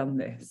Claire done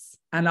this?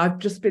 And I've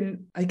just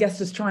been, I guess,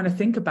 just trying to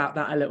think about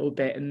that a little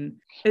bit. And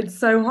it's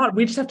so hard.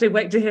 We just have to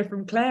wait to hear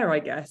from Claire, I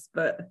guess.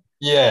 But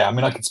yeah, I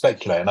mean, I could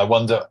speculate. And I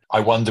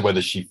wonder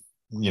whether she,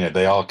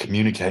 they are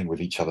communicating with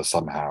each other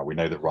somehow. We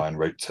know that Ryan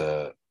wrote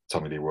to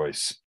Tommy Lee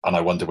Royce. And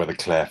I wonder whether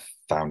Claire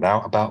found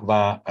out about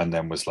that and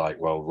then was like,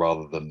 well,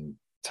 rather than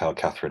tell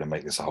Catherine and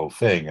make this a whole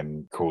thing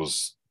and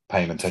cause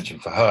pain and tension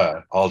for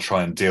her, I'll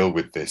try and deal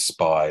with this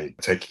by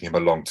taking him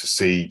along to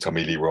see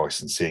Tommy Lee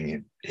Royce and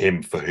seeing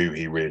him for who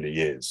he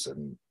really is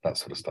and that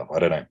sort of stuff. I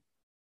don't know.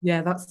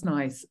 Yeah, that's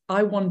nice.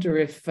 I wonder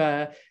if,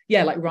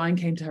 like Ryan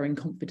came to her in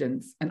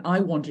confidence, and I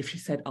wonder if she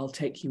said, I'll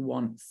take you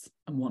once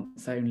and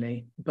once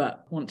only.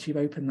 But once you've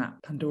opened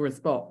that Pandora's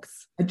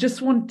box, I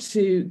just want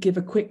to give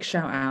a quick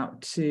shout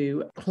out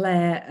to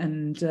Claire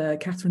and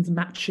Catherine's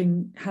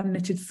matching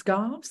hand-knitted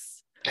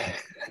scarves.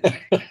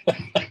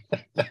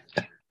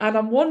 And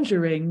I'm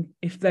wondering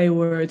if they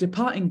were a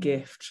departing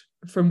gift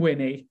from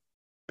Winnie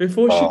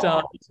before she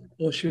died,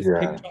 or she was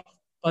picked up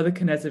by the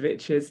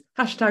Knezoviches.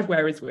 #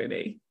 where is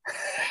Winnie?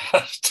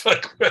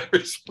 # where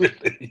is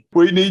Winnie?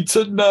 We need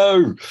to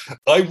know.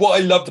 What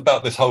I loved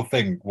about this whole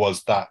thing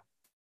was that,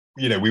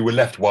 we were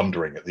left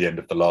wondering at the end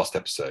of the last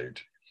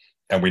episode,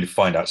 and we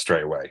find out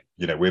straight away.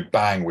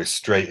 We're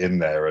straight in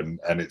there, and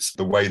it's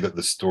the way that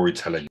the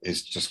storytelling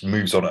is just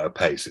moves on at a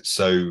pace. It's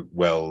so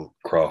well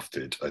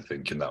crafted, I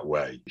think, in that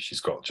way.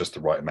 She's got just the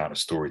right amount of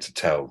story to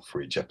tell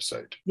for each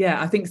episode.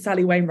 Yeah, I think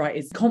Sally Wainwright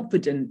is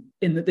confident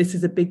in that this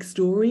is a big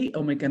story,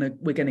 and we're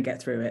gonna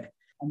get through it.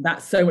 And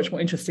that's so much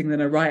more interesting than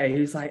a writer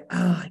who's like,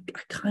 I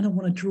kind of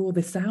want to draw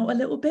this out a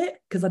little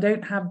bit because I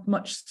don't have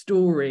much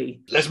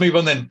story. Let's move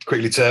on then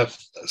quickly to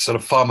sort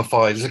of Farmer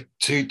Fies. There's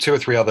two or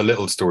three other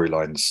little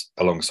storylines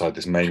alongside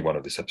this main one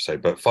of this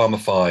episode, but Farmer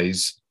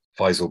Fies,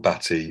 Faisal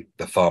Bhatti,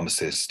 the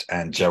pharmacist,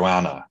 and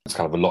Joanna. It's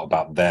kind of a lot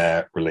about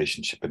their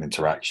relationship and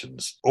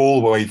interactions.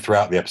 All the way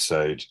throughout the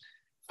episode,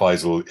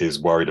 Faisal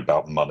is worried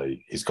about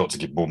money. He's got to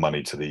give more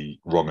money to the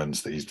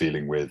wrong-uns that he's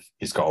dealing with.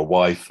 He's got a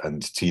wife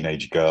and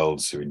teenage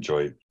girls who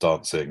enjoy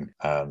dancing,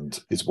 and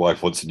his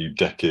wife wants a new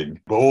decking.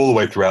 But all the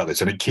way throughout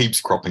this, and it keeps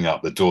cropping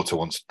up, the daughter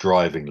wants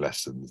driving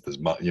lessons. There's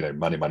money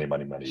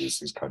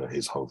is kind of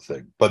his whole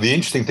thing. But the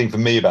interesting thing for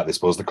me about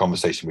this was the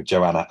conversation with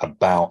Joanna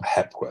about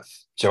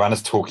Hepworth.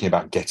 Joanna's talking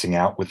about getting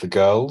out with the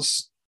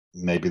girls.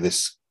 Maybe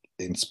this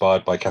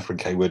inspired by Catherine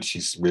Kaywood,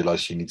 she's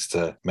realised she needs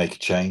to make a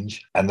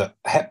change, and that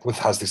Hepworth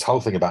has this whole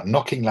thing about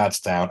knocking lads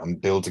down and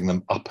building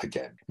them up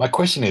again. My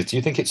question is, do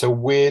you think it's a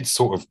weird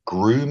sort of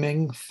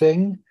grooming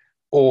thing,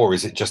 or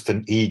is it just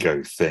an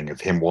ego thing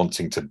of him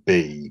wanting to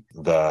be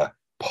the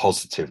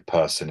positive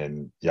person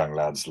in young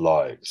lads'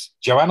 lives?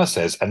 Joanna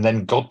says, and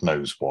then God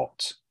knows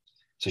what.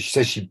 So she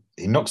says he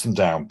knocks them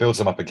down, builds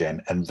them up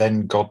again, and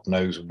then God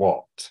knows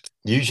what.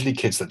 Usually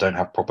kids that don't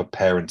have proper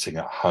parenting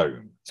at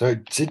home. So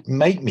it did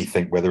make me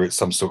think whether it's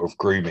some sort of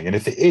grooming. And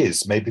if it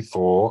is, maybe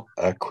for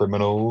a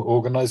criminal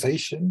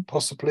organisation,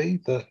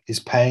 possibly, that is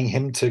paying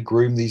him to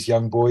groom these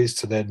young boys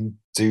to then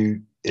do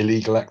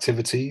illegal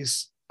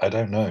activities. I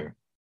don't know.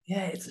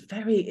 Yeah, it's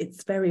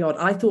very odd.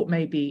 I thought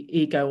maybe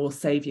ego or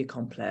saviour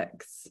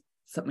complex,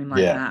 something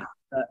like that.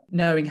 But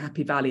knowing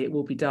Happy Valley, it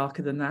will be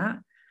darker than that.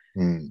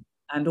 Mm.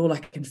 And all I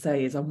can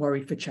say is I'm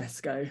worried for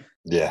Chesco.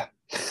 Yeah.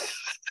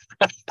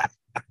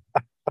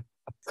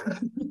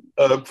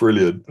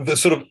 Brilliant. The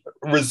sort of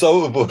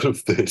result of all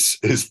of this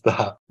is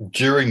that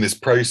during this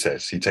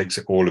process, he takes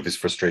all of his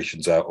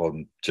frustrations out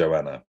on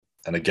Joanna.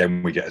 And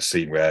again, we get a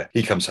scene where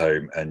he comes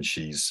home and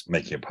she's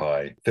making a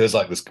pie. Feels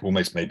like there's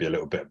almost maybe a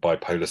little bit of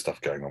bipolar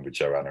stuff going on with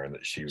Joanna, and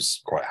that she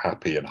was quite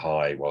happy and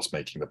high whilst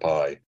making the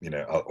pie.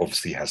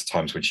 Obviously has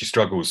times when she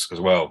struggles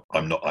as well.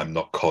 I'm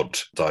not cod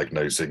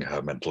diagnosing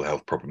her mental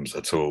health problems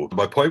at all.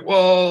 My point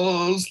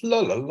was, la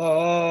la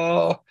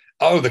la.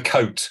 Oh, the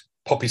coat.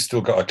 Poppy's still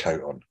got a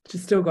coat on.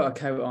 She's still got a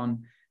coat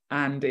on,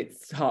 and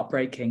it's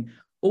heartbreaking.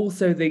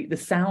 Also, the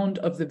sound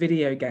of the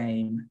video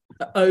game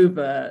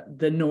over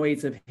the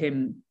noise of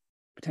him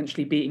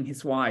potentially beating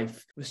his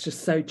wife was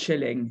just so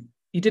chilling.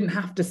 You didn't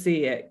have to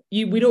see it.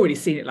 We'd already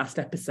seen it last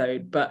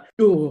episode, but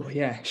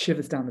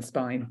shivers down the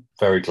spine.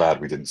 Very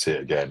glad we didn't see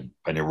it again.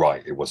 And you're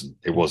right, it wasn't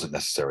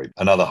necessary.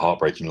 Another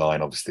heartbreaking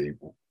line, obviously,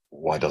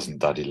 why doesn't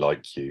Daddy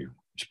like you?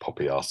 Which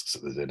Poppy asks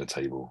at the dinner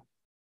table.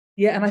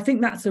 Yeah, and I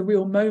think that's a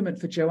real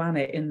moment for Joanna,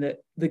 in that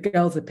the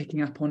girls are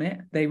picking up on it.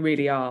 They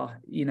really are,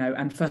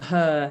 and for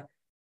her,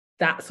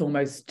 that's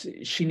almost,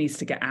 she needs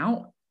to get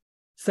out.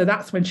 So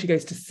that's when she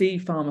goes to see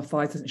Farmer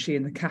Fies, isn't she,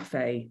 in the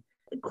cafe?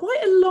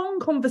 Quite a long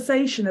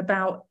conversation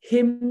about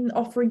him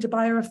offering to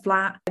buy her a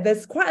flat.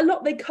 There's quite a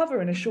lot they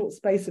cover in a short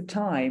space of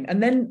time.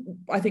 And then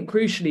I think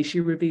crucially,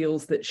 she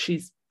reveals that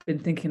she's been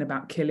thinking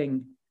about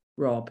killing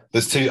Rob.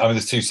 There's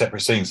two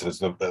separate scenes. There's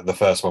the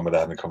first one where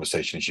they're having a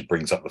conversation and she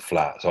brings up the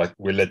flat. So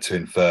we're led to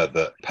infer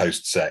that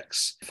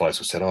post-sex,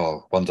 Faisal said,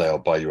 one day I'll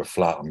buy you a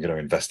flat. I'm going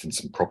to invest in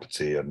some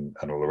property and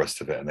all the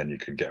rest of it. And then you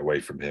can get away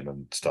from him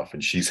and stuff.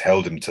 And she's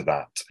held him to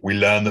that. We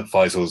learn that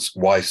Faisal's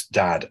wife's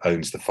dad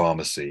owns the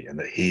pharmacy and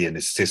that he and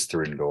his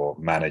sister-in-law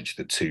manage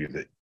the two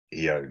that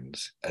he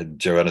owns. And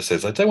Joanna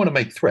says, I don't want to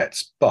make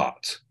threats,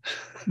 but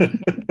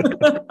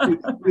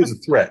here's a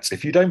threat.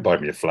 If you don't buy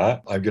me a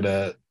flat, I'm going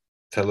to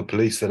tell the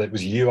police that it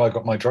was you I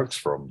got my drugs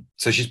from.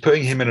 So she's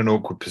putting him in an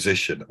awkward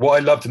position.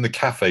 What I loved in the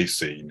cafe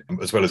scene,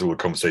 as well as all the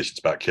conversations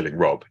about killing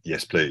Rob,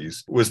 yes,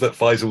 please, was that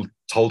Faisal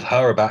told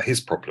her about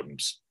his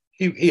problems.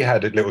 He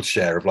had a little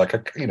share of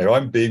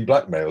I'm being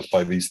blackmailed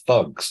by these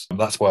thugs.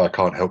 That's why I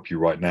can't help you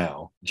right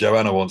now.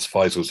 Joanna wants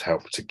Faisal's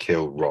help to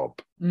kill Rob.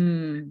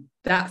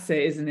 That's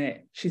it, isn't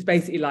it? She's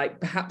basically like,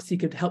 perhaps you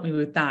could help me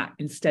with that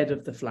instead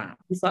of the flat.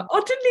 He's like, I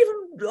didn't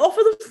even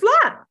offer the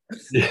flat.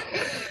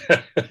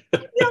 Yeah.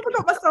 Yeah, I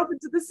got myself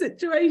into this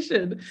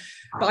situation.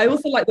 But I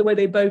also like the way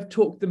they both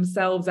talk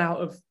themselves out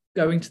of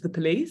going to the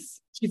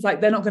police. She's like,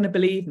 they're not going to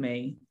believe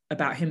me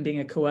about him being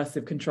a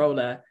coercive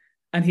controller.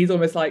 And he's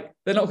almost like,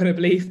 they're not going to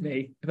believe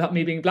me about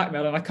me being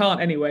blackmailed. And I can't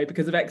anyway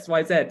because of X,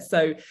 Y, Z.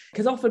 So,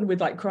 because often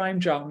with like crime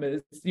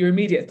dramas, your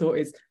immediate thought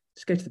is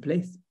just go to the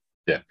police.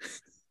 Yeah.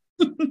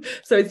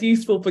 So it's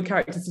useful for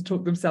characters to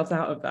talk themselves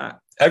out of that.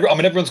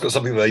 Everyone's got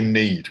something that they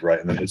need, right?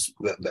 And then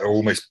they're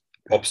almost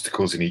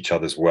obstacles in each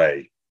other's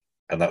way.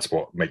 And that's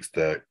what makes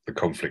the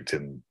conflict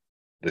in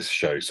this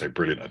show so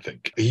brilliant, I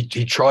think.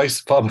 He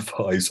tries, Farmer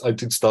Faiz, I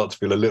did start to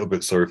feel a little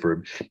bit sorry for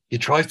him. He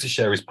tries to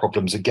share his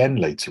problems again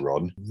later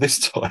on, this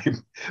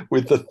time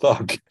with the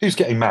thug, who's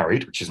getting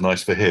married, which is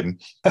nice for him.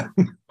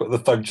 But the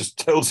thug just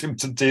tells him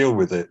to deal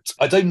with it.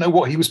 I don't know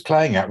what he was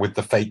playing at with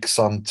the fake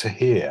son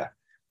Tahir.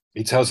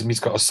 He tells him he's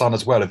got a son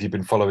as well. Have you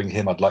been following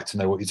him? I'd like to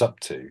know what he's up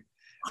to.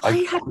 I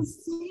had the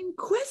same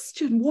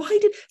question.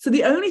 So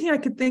the only thing I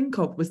could think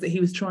of was that he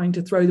was trying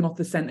to throw them off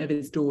the scent of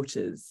his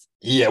daughters.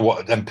 Yeah,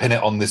 and pin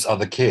it on this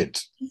other kid.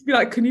 He'd be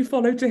like, can you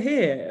follow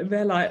Tahir? And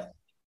they're like,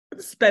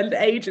 spend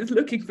ages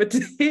looking for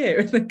Tahir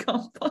and they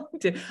can't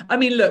find him.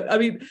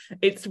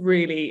 It's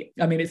really,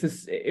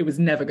 it was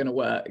never going to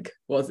work,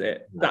 was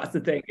it? Yeah. That's the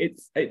thing.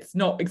 It's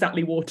not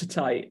exactly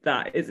watertight,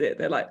 that, is it?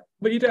 They're like,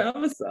 well, you don't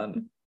have a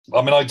son.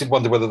 I did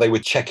wonder whether they were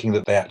checking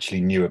that they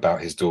actually knew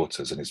about his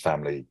daughters and his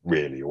family,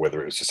 really, or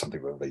whether it was just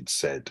something that they'd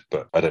said.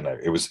 But I don't know.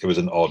 It was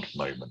an odd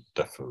moment,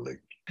 definitely.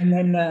 And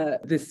then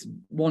this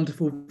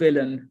wonderful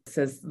villain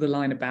says the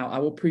line about, I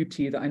will prove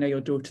to you that I know your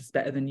daughters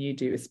better than you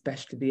do,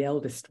 especially the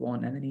eldest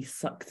one. And then he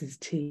sucks his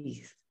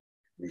teeth.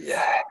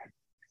 Yeah,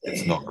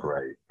 it's not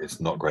great.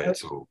 It's not great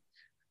at all.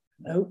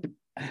 Nope.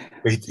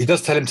 He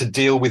does tell him to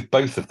deal with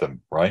both of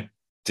them, right?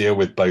 Deal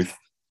with both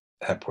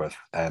Hepworth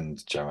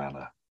and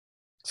Joanna.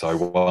 So I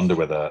wonder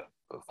whether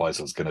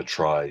Faisal's going to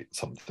try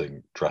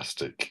something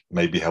drastic,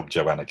 maybe help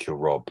Joanna kill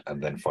Rob and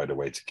then find a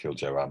way to kill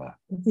Joanna.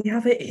 Does he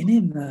have it in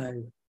him,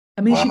 though?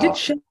 She did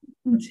share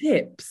some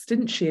tips,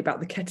 didn't she,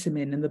 about the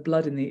ketamine and the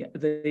blood in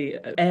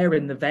the air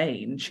in the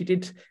vein. She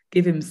did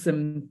give him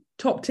some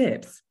top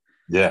tips.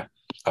 Yeah,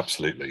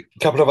 absolutely. A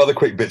couple of other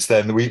quick bits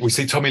then. We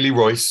see Tommy Lee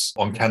Royce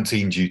on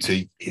canteen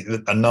duty.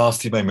 A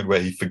nasty moment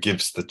where he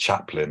forgives the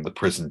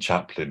prison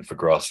chaplain for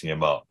grassing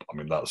him up.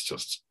 That's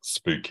just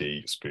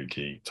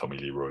spooky Tommy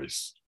Lee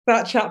Royce.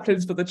 That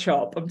chaplain's for the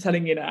chop, I'm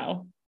telling you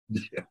now.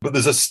 Yeah. But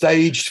there's a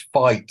staged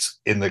fight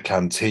in the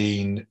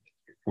canteen,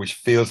 which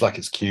feels like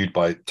it's cued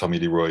by Tommy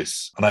Lee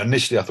Royce. And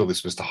initially I thought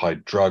this was to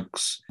hide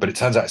drugs, but it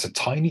turns out it's a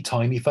tiny,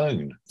 tiny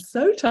phone.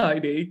 So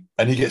tiny.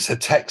 And he gets a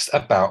text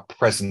about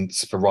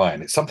presents for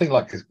Ryan. It's something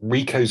like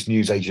Rico's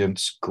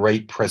newsagent's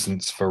great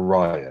presents for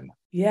Ryan.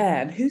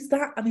 Yeah, and who's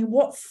that?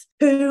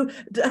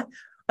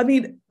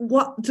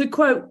 What, to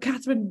quote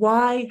Catherine,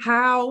 why,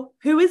 how,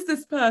 who is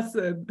this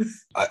person?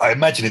 I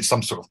imagine it's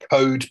some sort of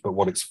code, but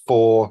what it's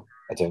for,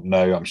 I don't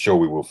know. I'm sure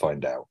we will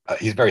find out.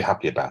 He's very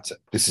happy about it.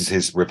 This is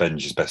his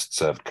revenge is best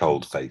served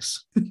cold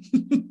face.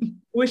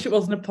 Wish it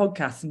wasn't a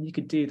podcast and you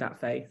could do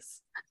that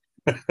face.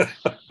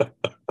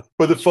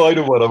 But the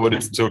final one I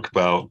wanted to talk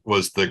about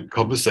was the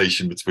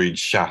conversation between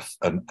Shaf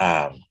and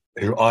Anne,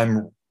 who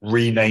I'm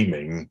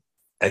renaming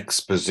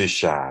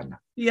Exposition.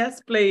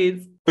 Yes,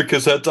 please.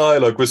 Because her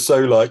dialogue was so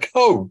like,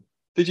 oh,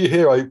 did you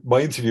hear my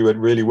interview went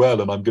really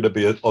well and I'm going to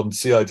be on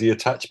CID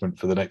attachment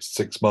for the next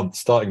 6 months,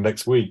 starting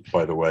next week,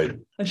 by the way.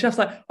 And Chef's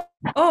like,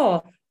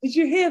 oh, did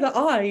you hear that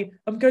I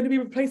am going to be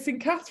replacing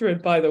Catherine,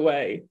 by the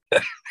way?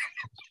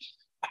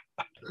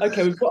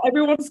 Okay, we've got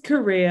everyone's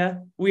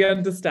career. We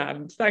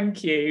understand.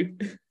 Thank you.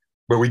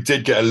 But we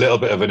did get a little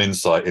bit of an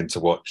insight into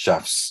what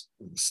Shaf's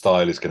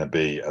style is going to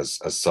be as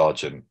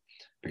Sergeant,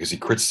 because he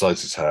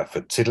criticises her for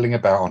tiddling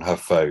about on her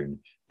phone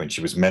when she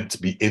was meant to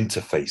be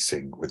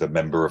interfacing with a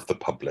member of the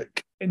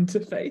public.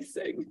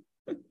 Interfacing.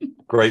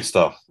 Great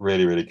stuff.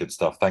 Really, really good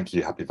stuff. Thank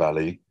you, Happy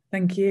Valley.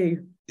 Thank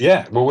you.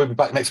 Yeah, well, we'll be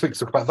back next week to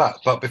talk about that.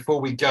 But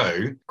before we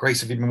go,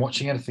 Grace, have you been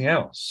watching anything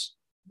else?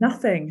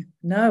 Nothing.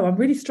 No, I'm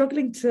really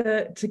struggling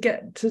to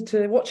get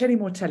to watch any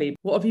more telly.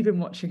 What have you been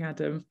watching,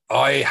 Adam?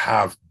 I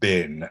have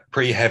been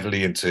pretty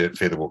heavily into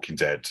Fear the Walking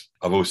Dead.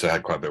 I've also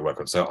had quite a bit of work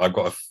on, so I've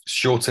got a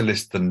shorter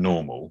list than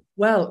normal.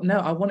 Well, no,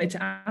 I wanted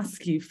to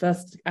ask you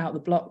first out the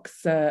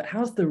blocks,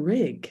 how's The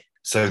Rig?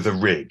 So The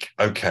Rig,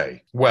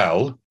 okay.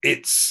 Well,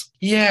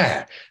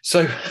 yeah.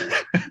 So...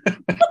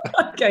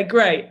 Okay,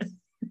 great.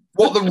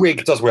 What The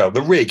Rig does well,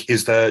 The Rig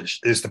is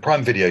the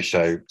Prime Video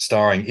show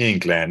starring Ian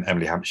Glenn,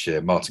 Emily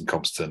Hampshire, Martin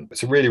Compston.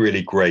 It's a really,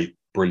 really great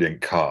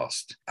brilliant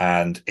cast.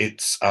 And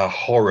it's a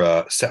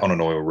horror set on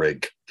an oil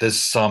rig. There's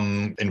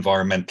some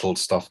environmental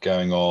stuff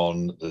going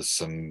on. There's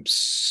some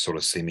sort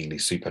of seemingly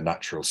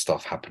supernatural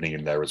stuff happening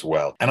in there as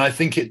well. And I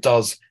think it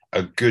does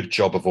a good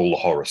job of all the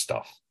horror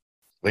stuff.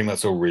 I think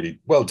that's all really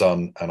well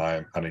done, and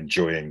I'm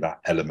enjoying that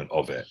element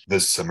of it.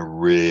 There's some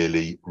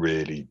really,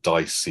 really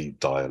dicey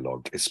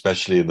dialogue,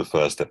 especially in the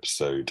first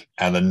episode.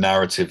 And the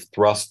narrative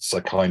thrusts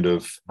are kind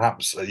of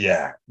perhaps,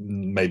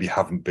 maybe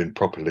haven't been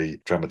properly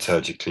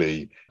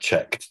dramaturgically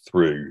checked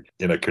through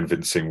in a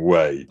convincing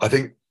way. I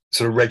think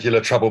sort of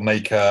regular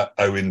troublemaker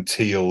Owen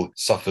Teale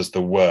suffers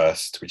the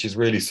worst, which is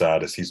really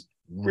sad as he's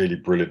really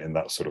brilliant in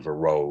that sort of a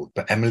role.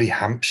 But Emily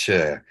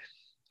Hampshire,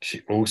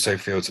 she also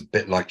feels a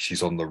bit like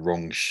she's on the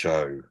wrong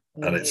show.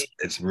 And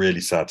it's really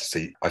sad to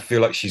see. I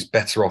feel like she's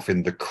better off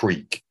in The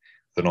Creek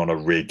than on a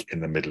rig in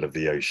the middle of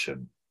the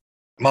ocean.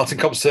 Martin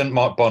Compston,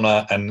 Mark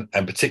Bonnar, and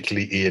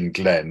particularly Ian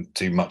Glenn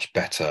do much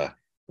better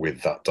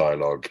with that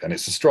dialogue. And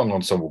it's a strong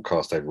ensemble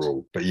cast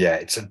overall. But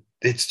yeah,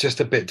 it's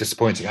just a bit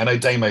disappointing. I know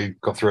Damo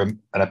got through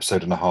an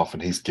episode and a half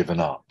and he's given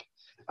up.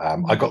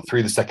 I got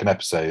through the second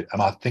episode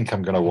and I think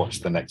I'm going to watch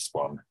the next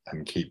one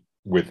and keep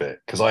with it,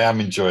 because I am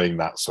enjoying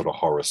that sort of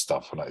horror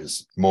stuff, and it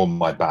is more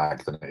my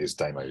bag than it is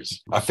Damo's.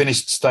 I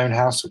finished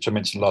Stonehouse, which I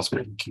mentioned last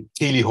week.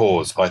 Keely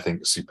Hawes, I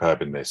think, is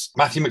superb in this.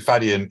 Matthew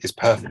McFadden is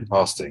perfect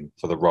casting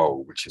for the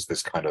role, which is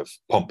this kind of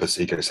pompous,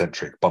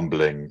 egocentric,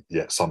 bumbling,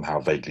 yet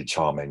somehow vaguely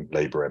charming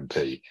Labour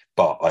MP.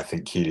 But I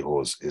think Keely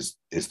Hawes is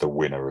the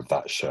winner of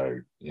that show.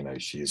 You know,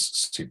 she's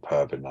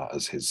superb in that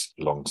as his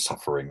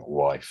long-suffering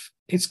wife.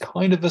 It's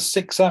kind of a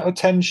 6 out of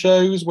 10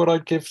 shows, what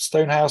I'd give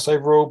Stonehouse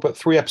overall, but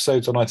 3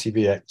 episodes on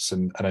ITVX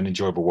and an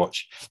enjoyable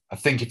watch. I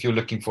think if you're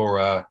looking for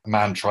a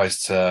man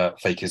tries to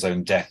fake his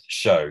own death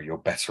show, you're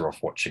better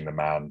off watching The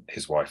Man,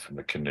 His Wife and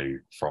the Canoe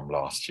from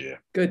last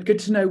year. Good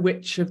to know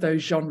which of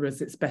those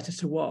genres it's better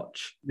to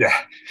watch. Yeah.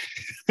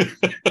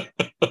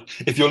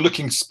 If you're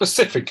looking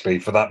specifically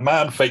for that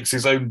man fakes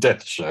his own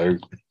death show,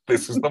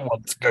 this is the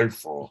one to go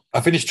for.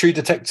 I finished True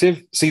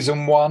Detective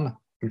season 1,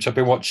 which I've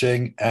been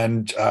watching,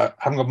 and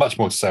haven't got much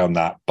more to say on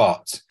that.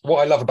 But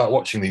what I love about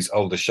watching these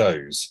older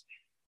shows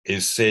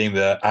is seeing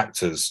the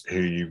actors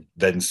who you've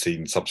then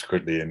seen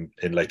subsequently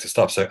in later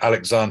stuff. So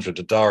Alexandra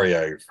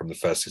Daddario from the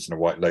first season of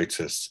White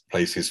Lotus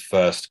plays his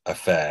first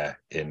affair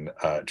in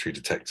True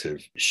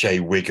Detective. Shea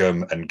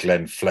Wiggum and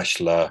Glenn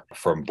Fleshler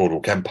from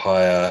Boardwalk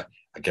Empire.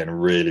 Again,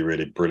 really,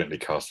 really brilliantly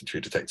cast in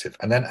True Detective.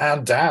 And then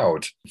Anne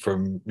Dowd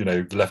from,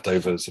 The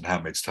Leftovers and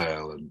Handmaid's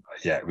Tale. And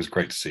yeah, it was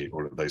great to see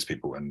all of those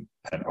people. And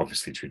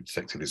obviously True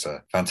Detective is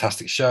a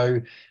fantastic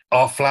show.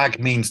 Our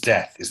Flag Means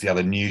Death is the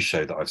other new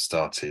show that I've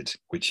started,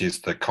 which is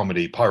the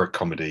pirate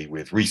comedy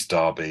with Rhys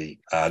Darby.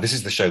 This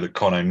is the show that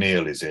Con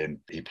O'Neill is in.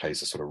 He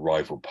plays a sort of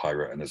rival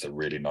pirate, and there's a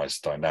really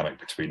nice dynamic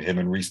between him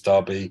and Rhys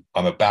Darby.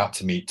 I'm about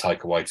to meet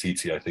Taika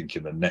Waititi, I think,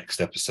 in the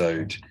next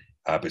episode.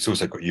 But it's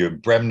also got Ewan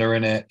Bremner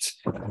in it,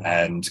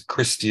 and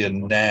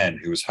Christian Nairn,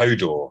 who was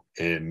Hodor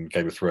in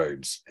Game of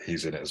Thrones.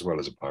 He's in it as well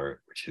as a pirate,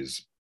 which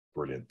is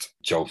brilliant.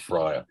 Joel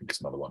Fry, I think,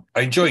 is another one.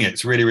 I'm enjoying it.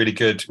 It's really, really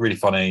good, really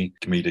funny,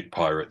 comedic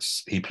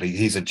pirates.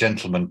 He's a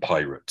gentleman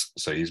pirate,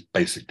 so he's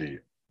basically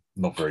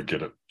not very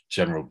good at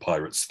general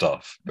pirate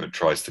stuff, but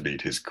tries to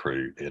lead his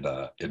crew in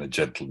a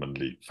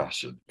gentlemanly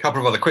fashion. A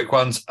couple of other quick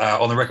ones.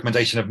 On the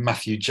recommendation of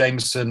Matthew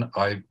Jameson,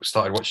 I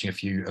started watching a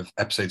few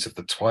episodes of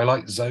The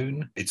Twilight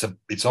Zone.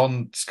 It's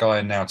on Sky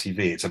and Now TV.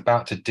 It's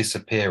about to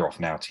disappear off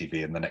Now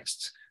TV in the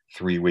next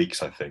 3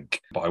 weeks, I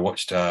think. But I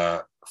watched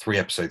 3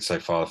 episodes so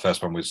far. The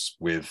first one was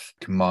with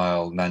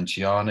Kumail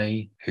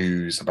Nanjiani,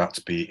 who's about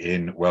to be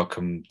in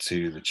Welcome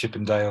to the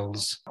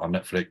Chippendales on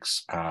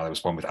Netflix. There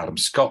was one with Adam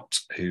Scott,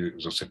 who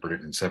was also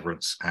brilliant in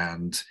Severance,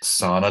 and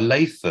Sana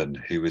Lathan,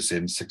 who was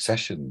in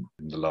Succession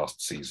in the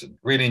last season.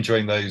 Really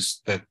enjoying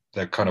those.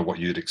 They're kind of what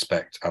you'd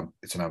expect.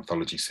 It's an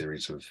anthology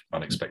series of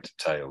unexpected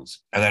tales.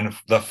 And then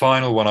the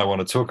final one I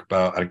want to talk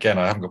about, and again,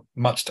 I haven't got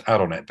much to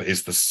add on it, but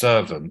is The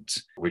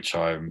Servant, which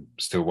I'm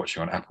still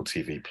watching on Apple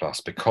TV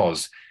Plus,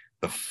 because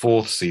the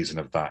 4th season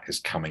of that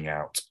is coming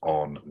out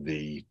on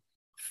the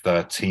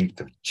 13th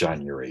of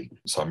January.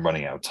 So I'm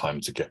running out of time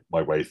to get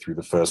my way through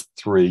the first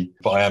 3,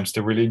 but I am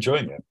still really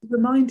enjoying it. It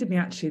reminded me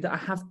actually that I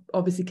have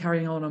obviously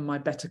carrying on my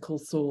Better Call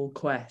Saul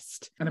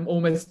quest, and I'm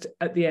almost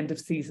at the end of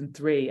season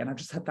 3, and I've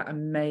just had that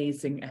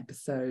amazing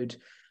episode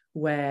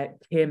where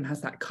Kim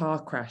has that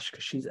car crash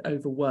because she's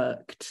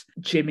overworked.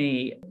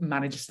 Jimmy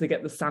manages to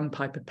get the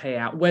sandpiper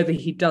payout, whether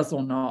he does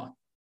or not.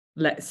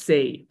 Let's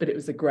see. But it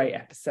was a great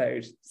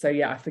episode. So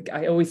yeah,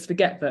 I always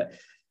forget that.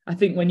 I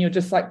think when you're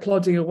just like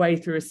plodding away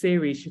through a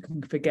series, you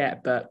can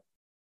forget. But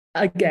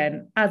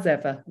again, as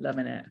ever,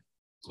 loving it.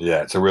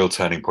 Yeah, it's a real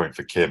turning point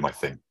for Kim, I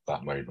think,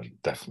 that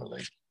moment,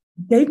 definitely.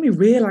 It gave me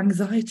real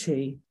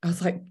anxiety. I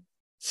was like,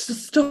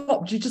 just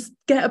stop. You just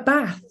get a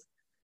bath.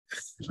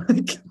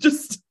 Like,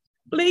 just...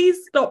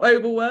 Please stop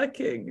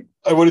overworking.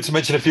 I wanted to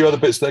mention a few other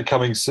bits that are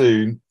coming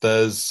soon.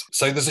 There's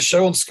a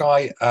show on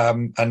Sky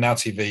and Now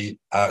TV.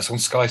 It's on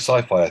Sky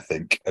Sci-Fi, I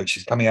think, which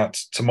is coming out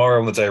tomorrow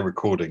on the day of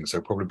recording, so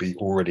it'll probably be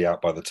already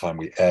out by the time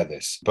we air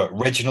this. But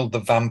Reginald the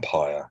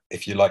Vampire,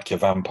 if you like your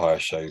vampire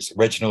shows,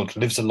 Reginald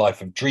lives a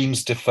life of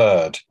dreams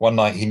deferred. One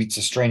night he meets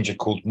a stranger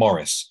called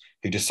Morris,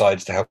 who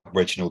decides to help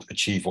Reginald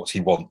achieve what he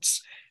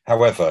wants.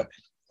 However,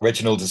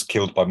 Reginald is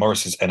killed by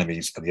Morris's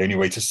enemies, and the only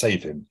way to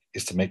save him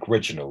is to make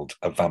Reginald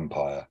a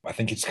vampire. I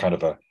think it's kind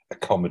of a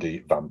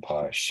comedy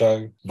vampire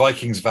show.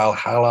 Vikings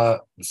Valhalla,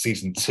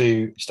 season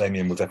 2, which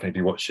Damien will definitely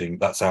be watching.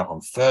 That's out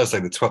on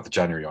Thursday, the 12th of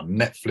January on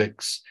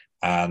Netflix.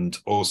 And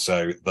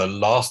also The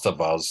Last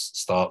of Us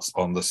starts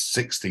on the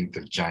 16th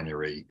of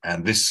January.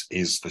 And this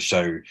is the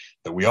show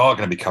that we are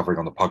going to be covering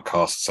on the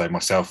podcast. So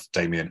myself,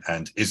 Damien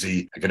and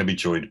Izzy are going to be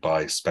joined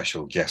by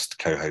special guest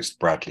co-host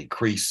Bradley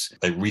Crease.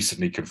 They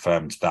recently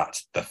confirmed that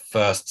the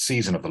first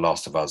season of The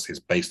Last of Us is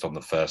based on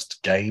the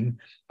first game,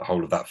 the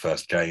whole of that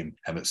first game,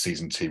 and that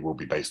season 2 will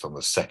be based on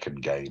the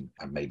second game.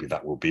 And maybe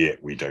that will be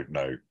it. We don't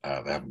know.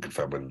 They haven't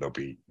confirmed whether there'll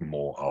be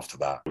more after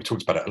that. We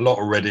talked about it a lot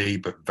already,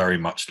 but very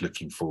much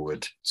looking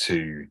forward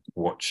to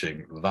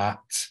watching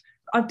that.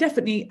 I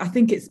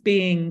think it's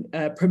being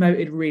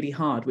promoted really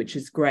hard, which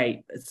is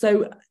great.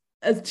 So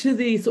as to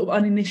the sort of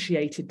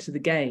uninitiated to the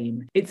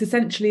game, it's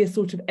essentially a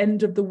sort of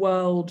end of the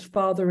world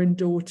father and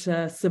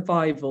daughter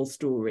survival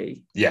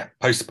story. Yeah,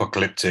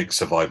 post-apocalyptic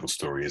survival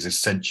story is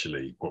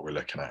essentially what we're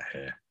looking at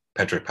here.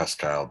 Pedro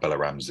Pascal, Bella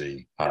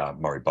Ramsey,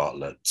 Murray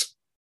Bartlett,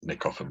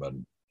 Nick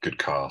Offerman, good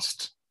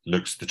cast.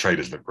 The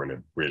trailers look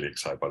brilliant. Really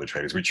excited by the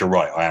trailers, which you're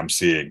right, I am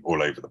seeing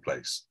all over the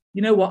place.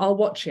 You know what? I'll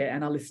watch it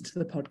and I'll listen to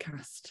the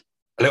podcast.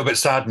 A little bit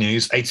sad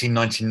news,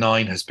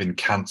 1899 has been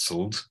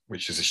cancelled,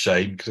 which is a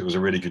shame because it was a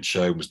really good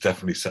show and was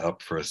definitely set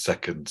up for a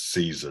second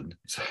season.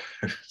 So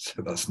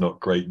that's not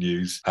great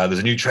news. There's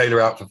a new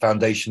trailer out for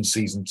Foundation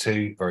Season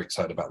 2. Very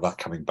excited about that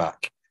coming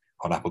back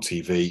on Apple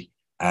TV.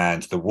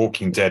 And The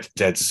Walking Dead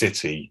Dead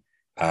City,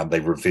 they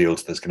revealed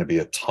there's going to be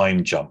a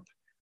time jump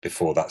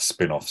before that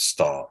spin-off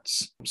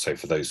starts. So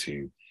for those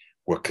who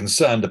were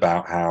concerned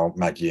about how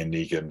Maggie and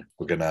Negan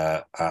were going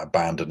to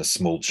abandon a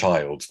small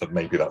child, that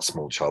maybe that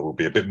small child will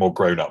be a bit more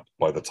grown up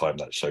by the time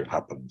that show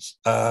happens.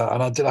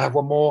 Did I have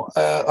one more?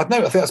 I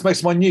think that's most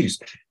of my news.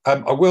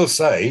 I will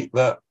say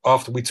that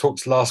after we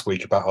talked last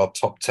week about our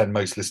top 10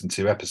 most listened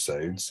to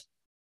episodes,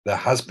 there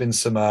has been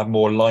some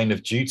more Line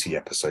of Duty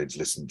episodes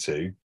listened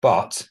to,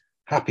 but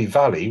Happy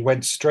Valley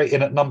went straight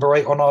in at number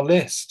 8 on our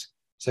list.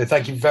 So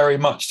thank you very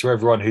much to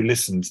everyone who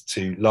listened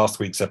to last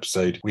week's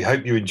episode. We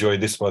hope you enjoy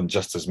this one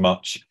just as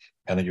much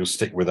and that you'll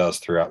stick with us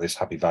throughout this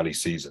Happy Valley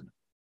season.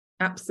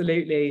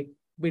 Absolutely.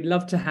 We'd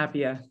love to have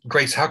you.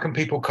 Grace, how can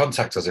people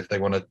contact us if they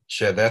want to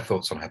share their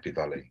thoughts on Happy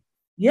Valley?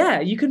 Yeah,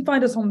 you can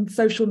find us on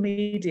social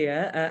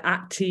media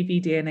at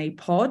TVDNA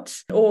Pod,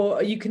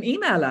 or you can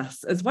email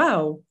us as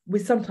well. We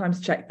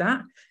sometimes check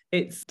that.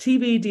 It's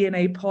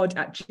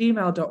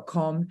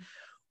tvdnapod@gmail.com,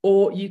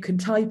 or you can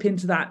type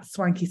into that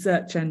swanky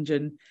search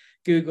engine,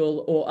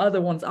 Google or other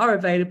ones are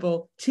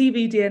available,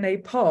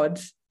 TVDNA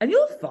Pod, and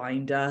you'll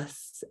find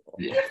us.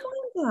 Yeah.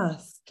 You'll find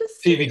us.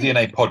 Just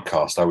TVDNA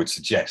Podcast, I would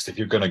suggest, if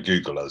you're going to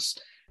Google us,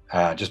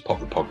 just pop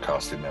the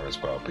podcast in there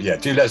as well. But yeah,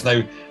 do let us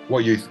know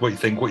what you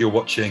think, what you're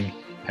watching,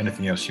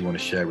 anything else you want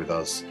to share with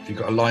us. If you've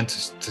got a line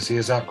to see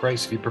us out,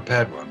 Grace, have you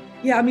prepared one?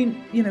 Yeah, I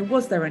mean,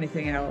 was there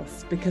anything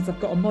else? Because I've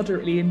got a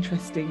moderately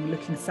interesting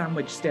looking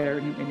sandwich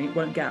staring at me and it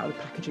won't get out of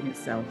the packaging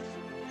itself.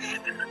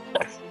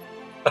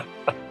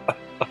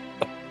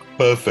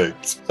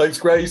 Perfect. Thanks,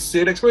 Grace. See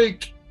you next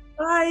week.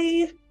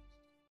 Bye.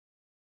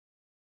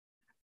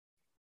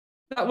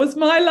 That was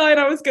my line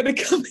I was going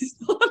to come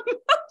on.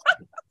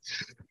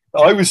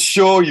 I was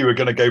sure you were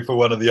going to go for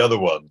one of the other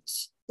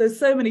ones. There's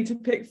so many to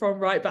pick from,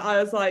 right? But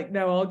I was like,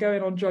 no, I'll go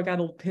in on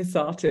drug-addled piss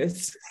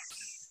artist.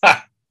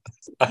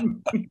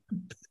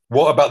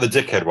 What about the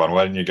dickhead one?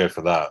 Why didn't you go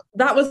for that?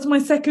 That was my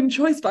second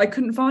choice, but I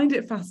couldn't find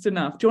it fast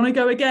enough. Do you want to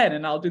go again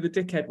and I'll do the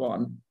dickhead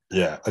one?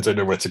 Yeah, I don't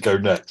know where to go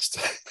next.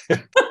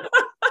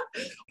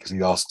 Because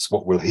he asks,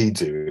 what will he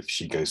do if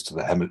she goes to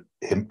the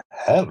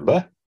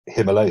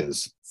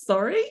Himalayas?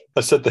 Sorry?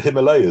 I said the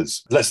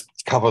Himalayas. Let's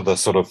cover the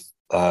sort of,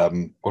 what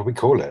do we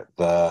call it?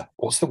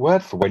 What's the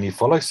word for when you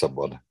follow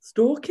someone?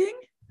 Stalking?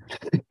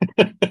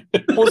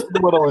 Wasn't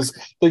the one I was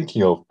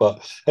thinking of.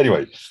 But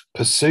anyway,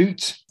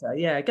 pursuit. So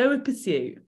yeah, go with pursuit.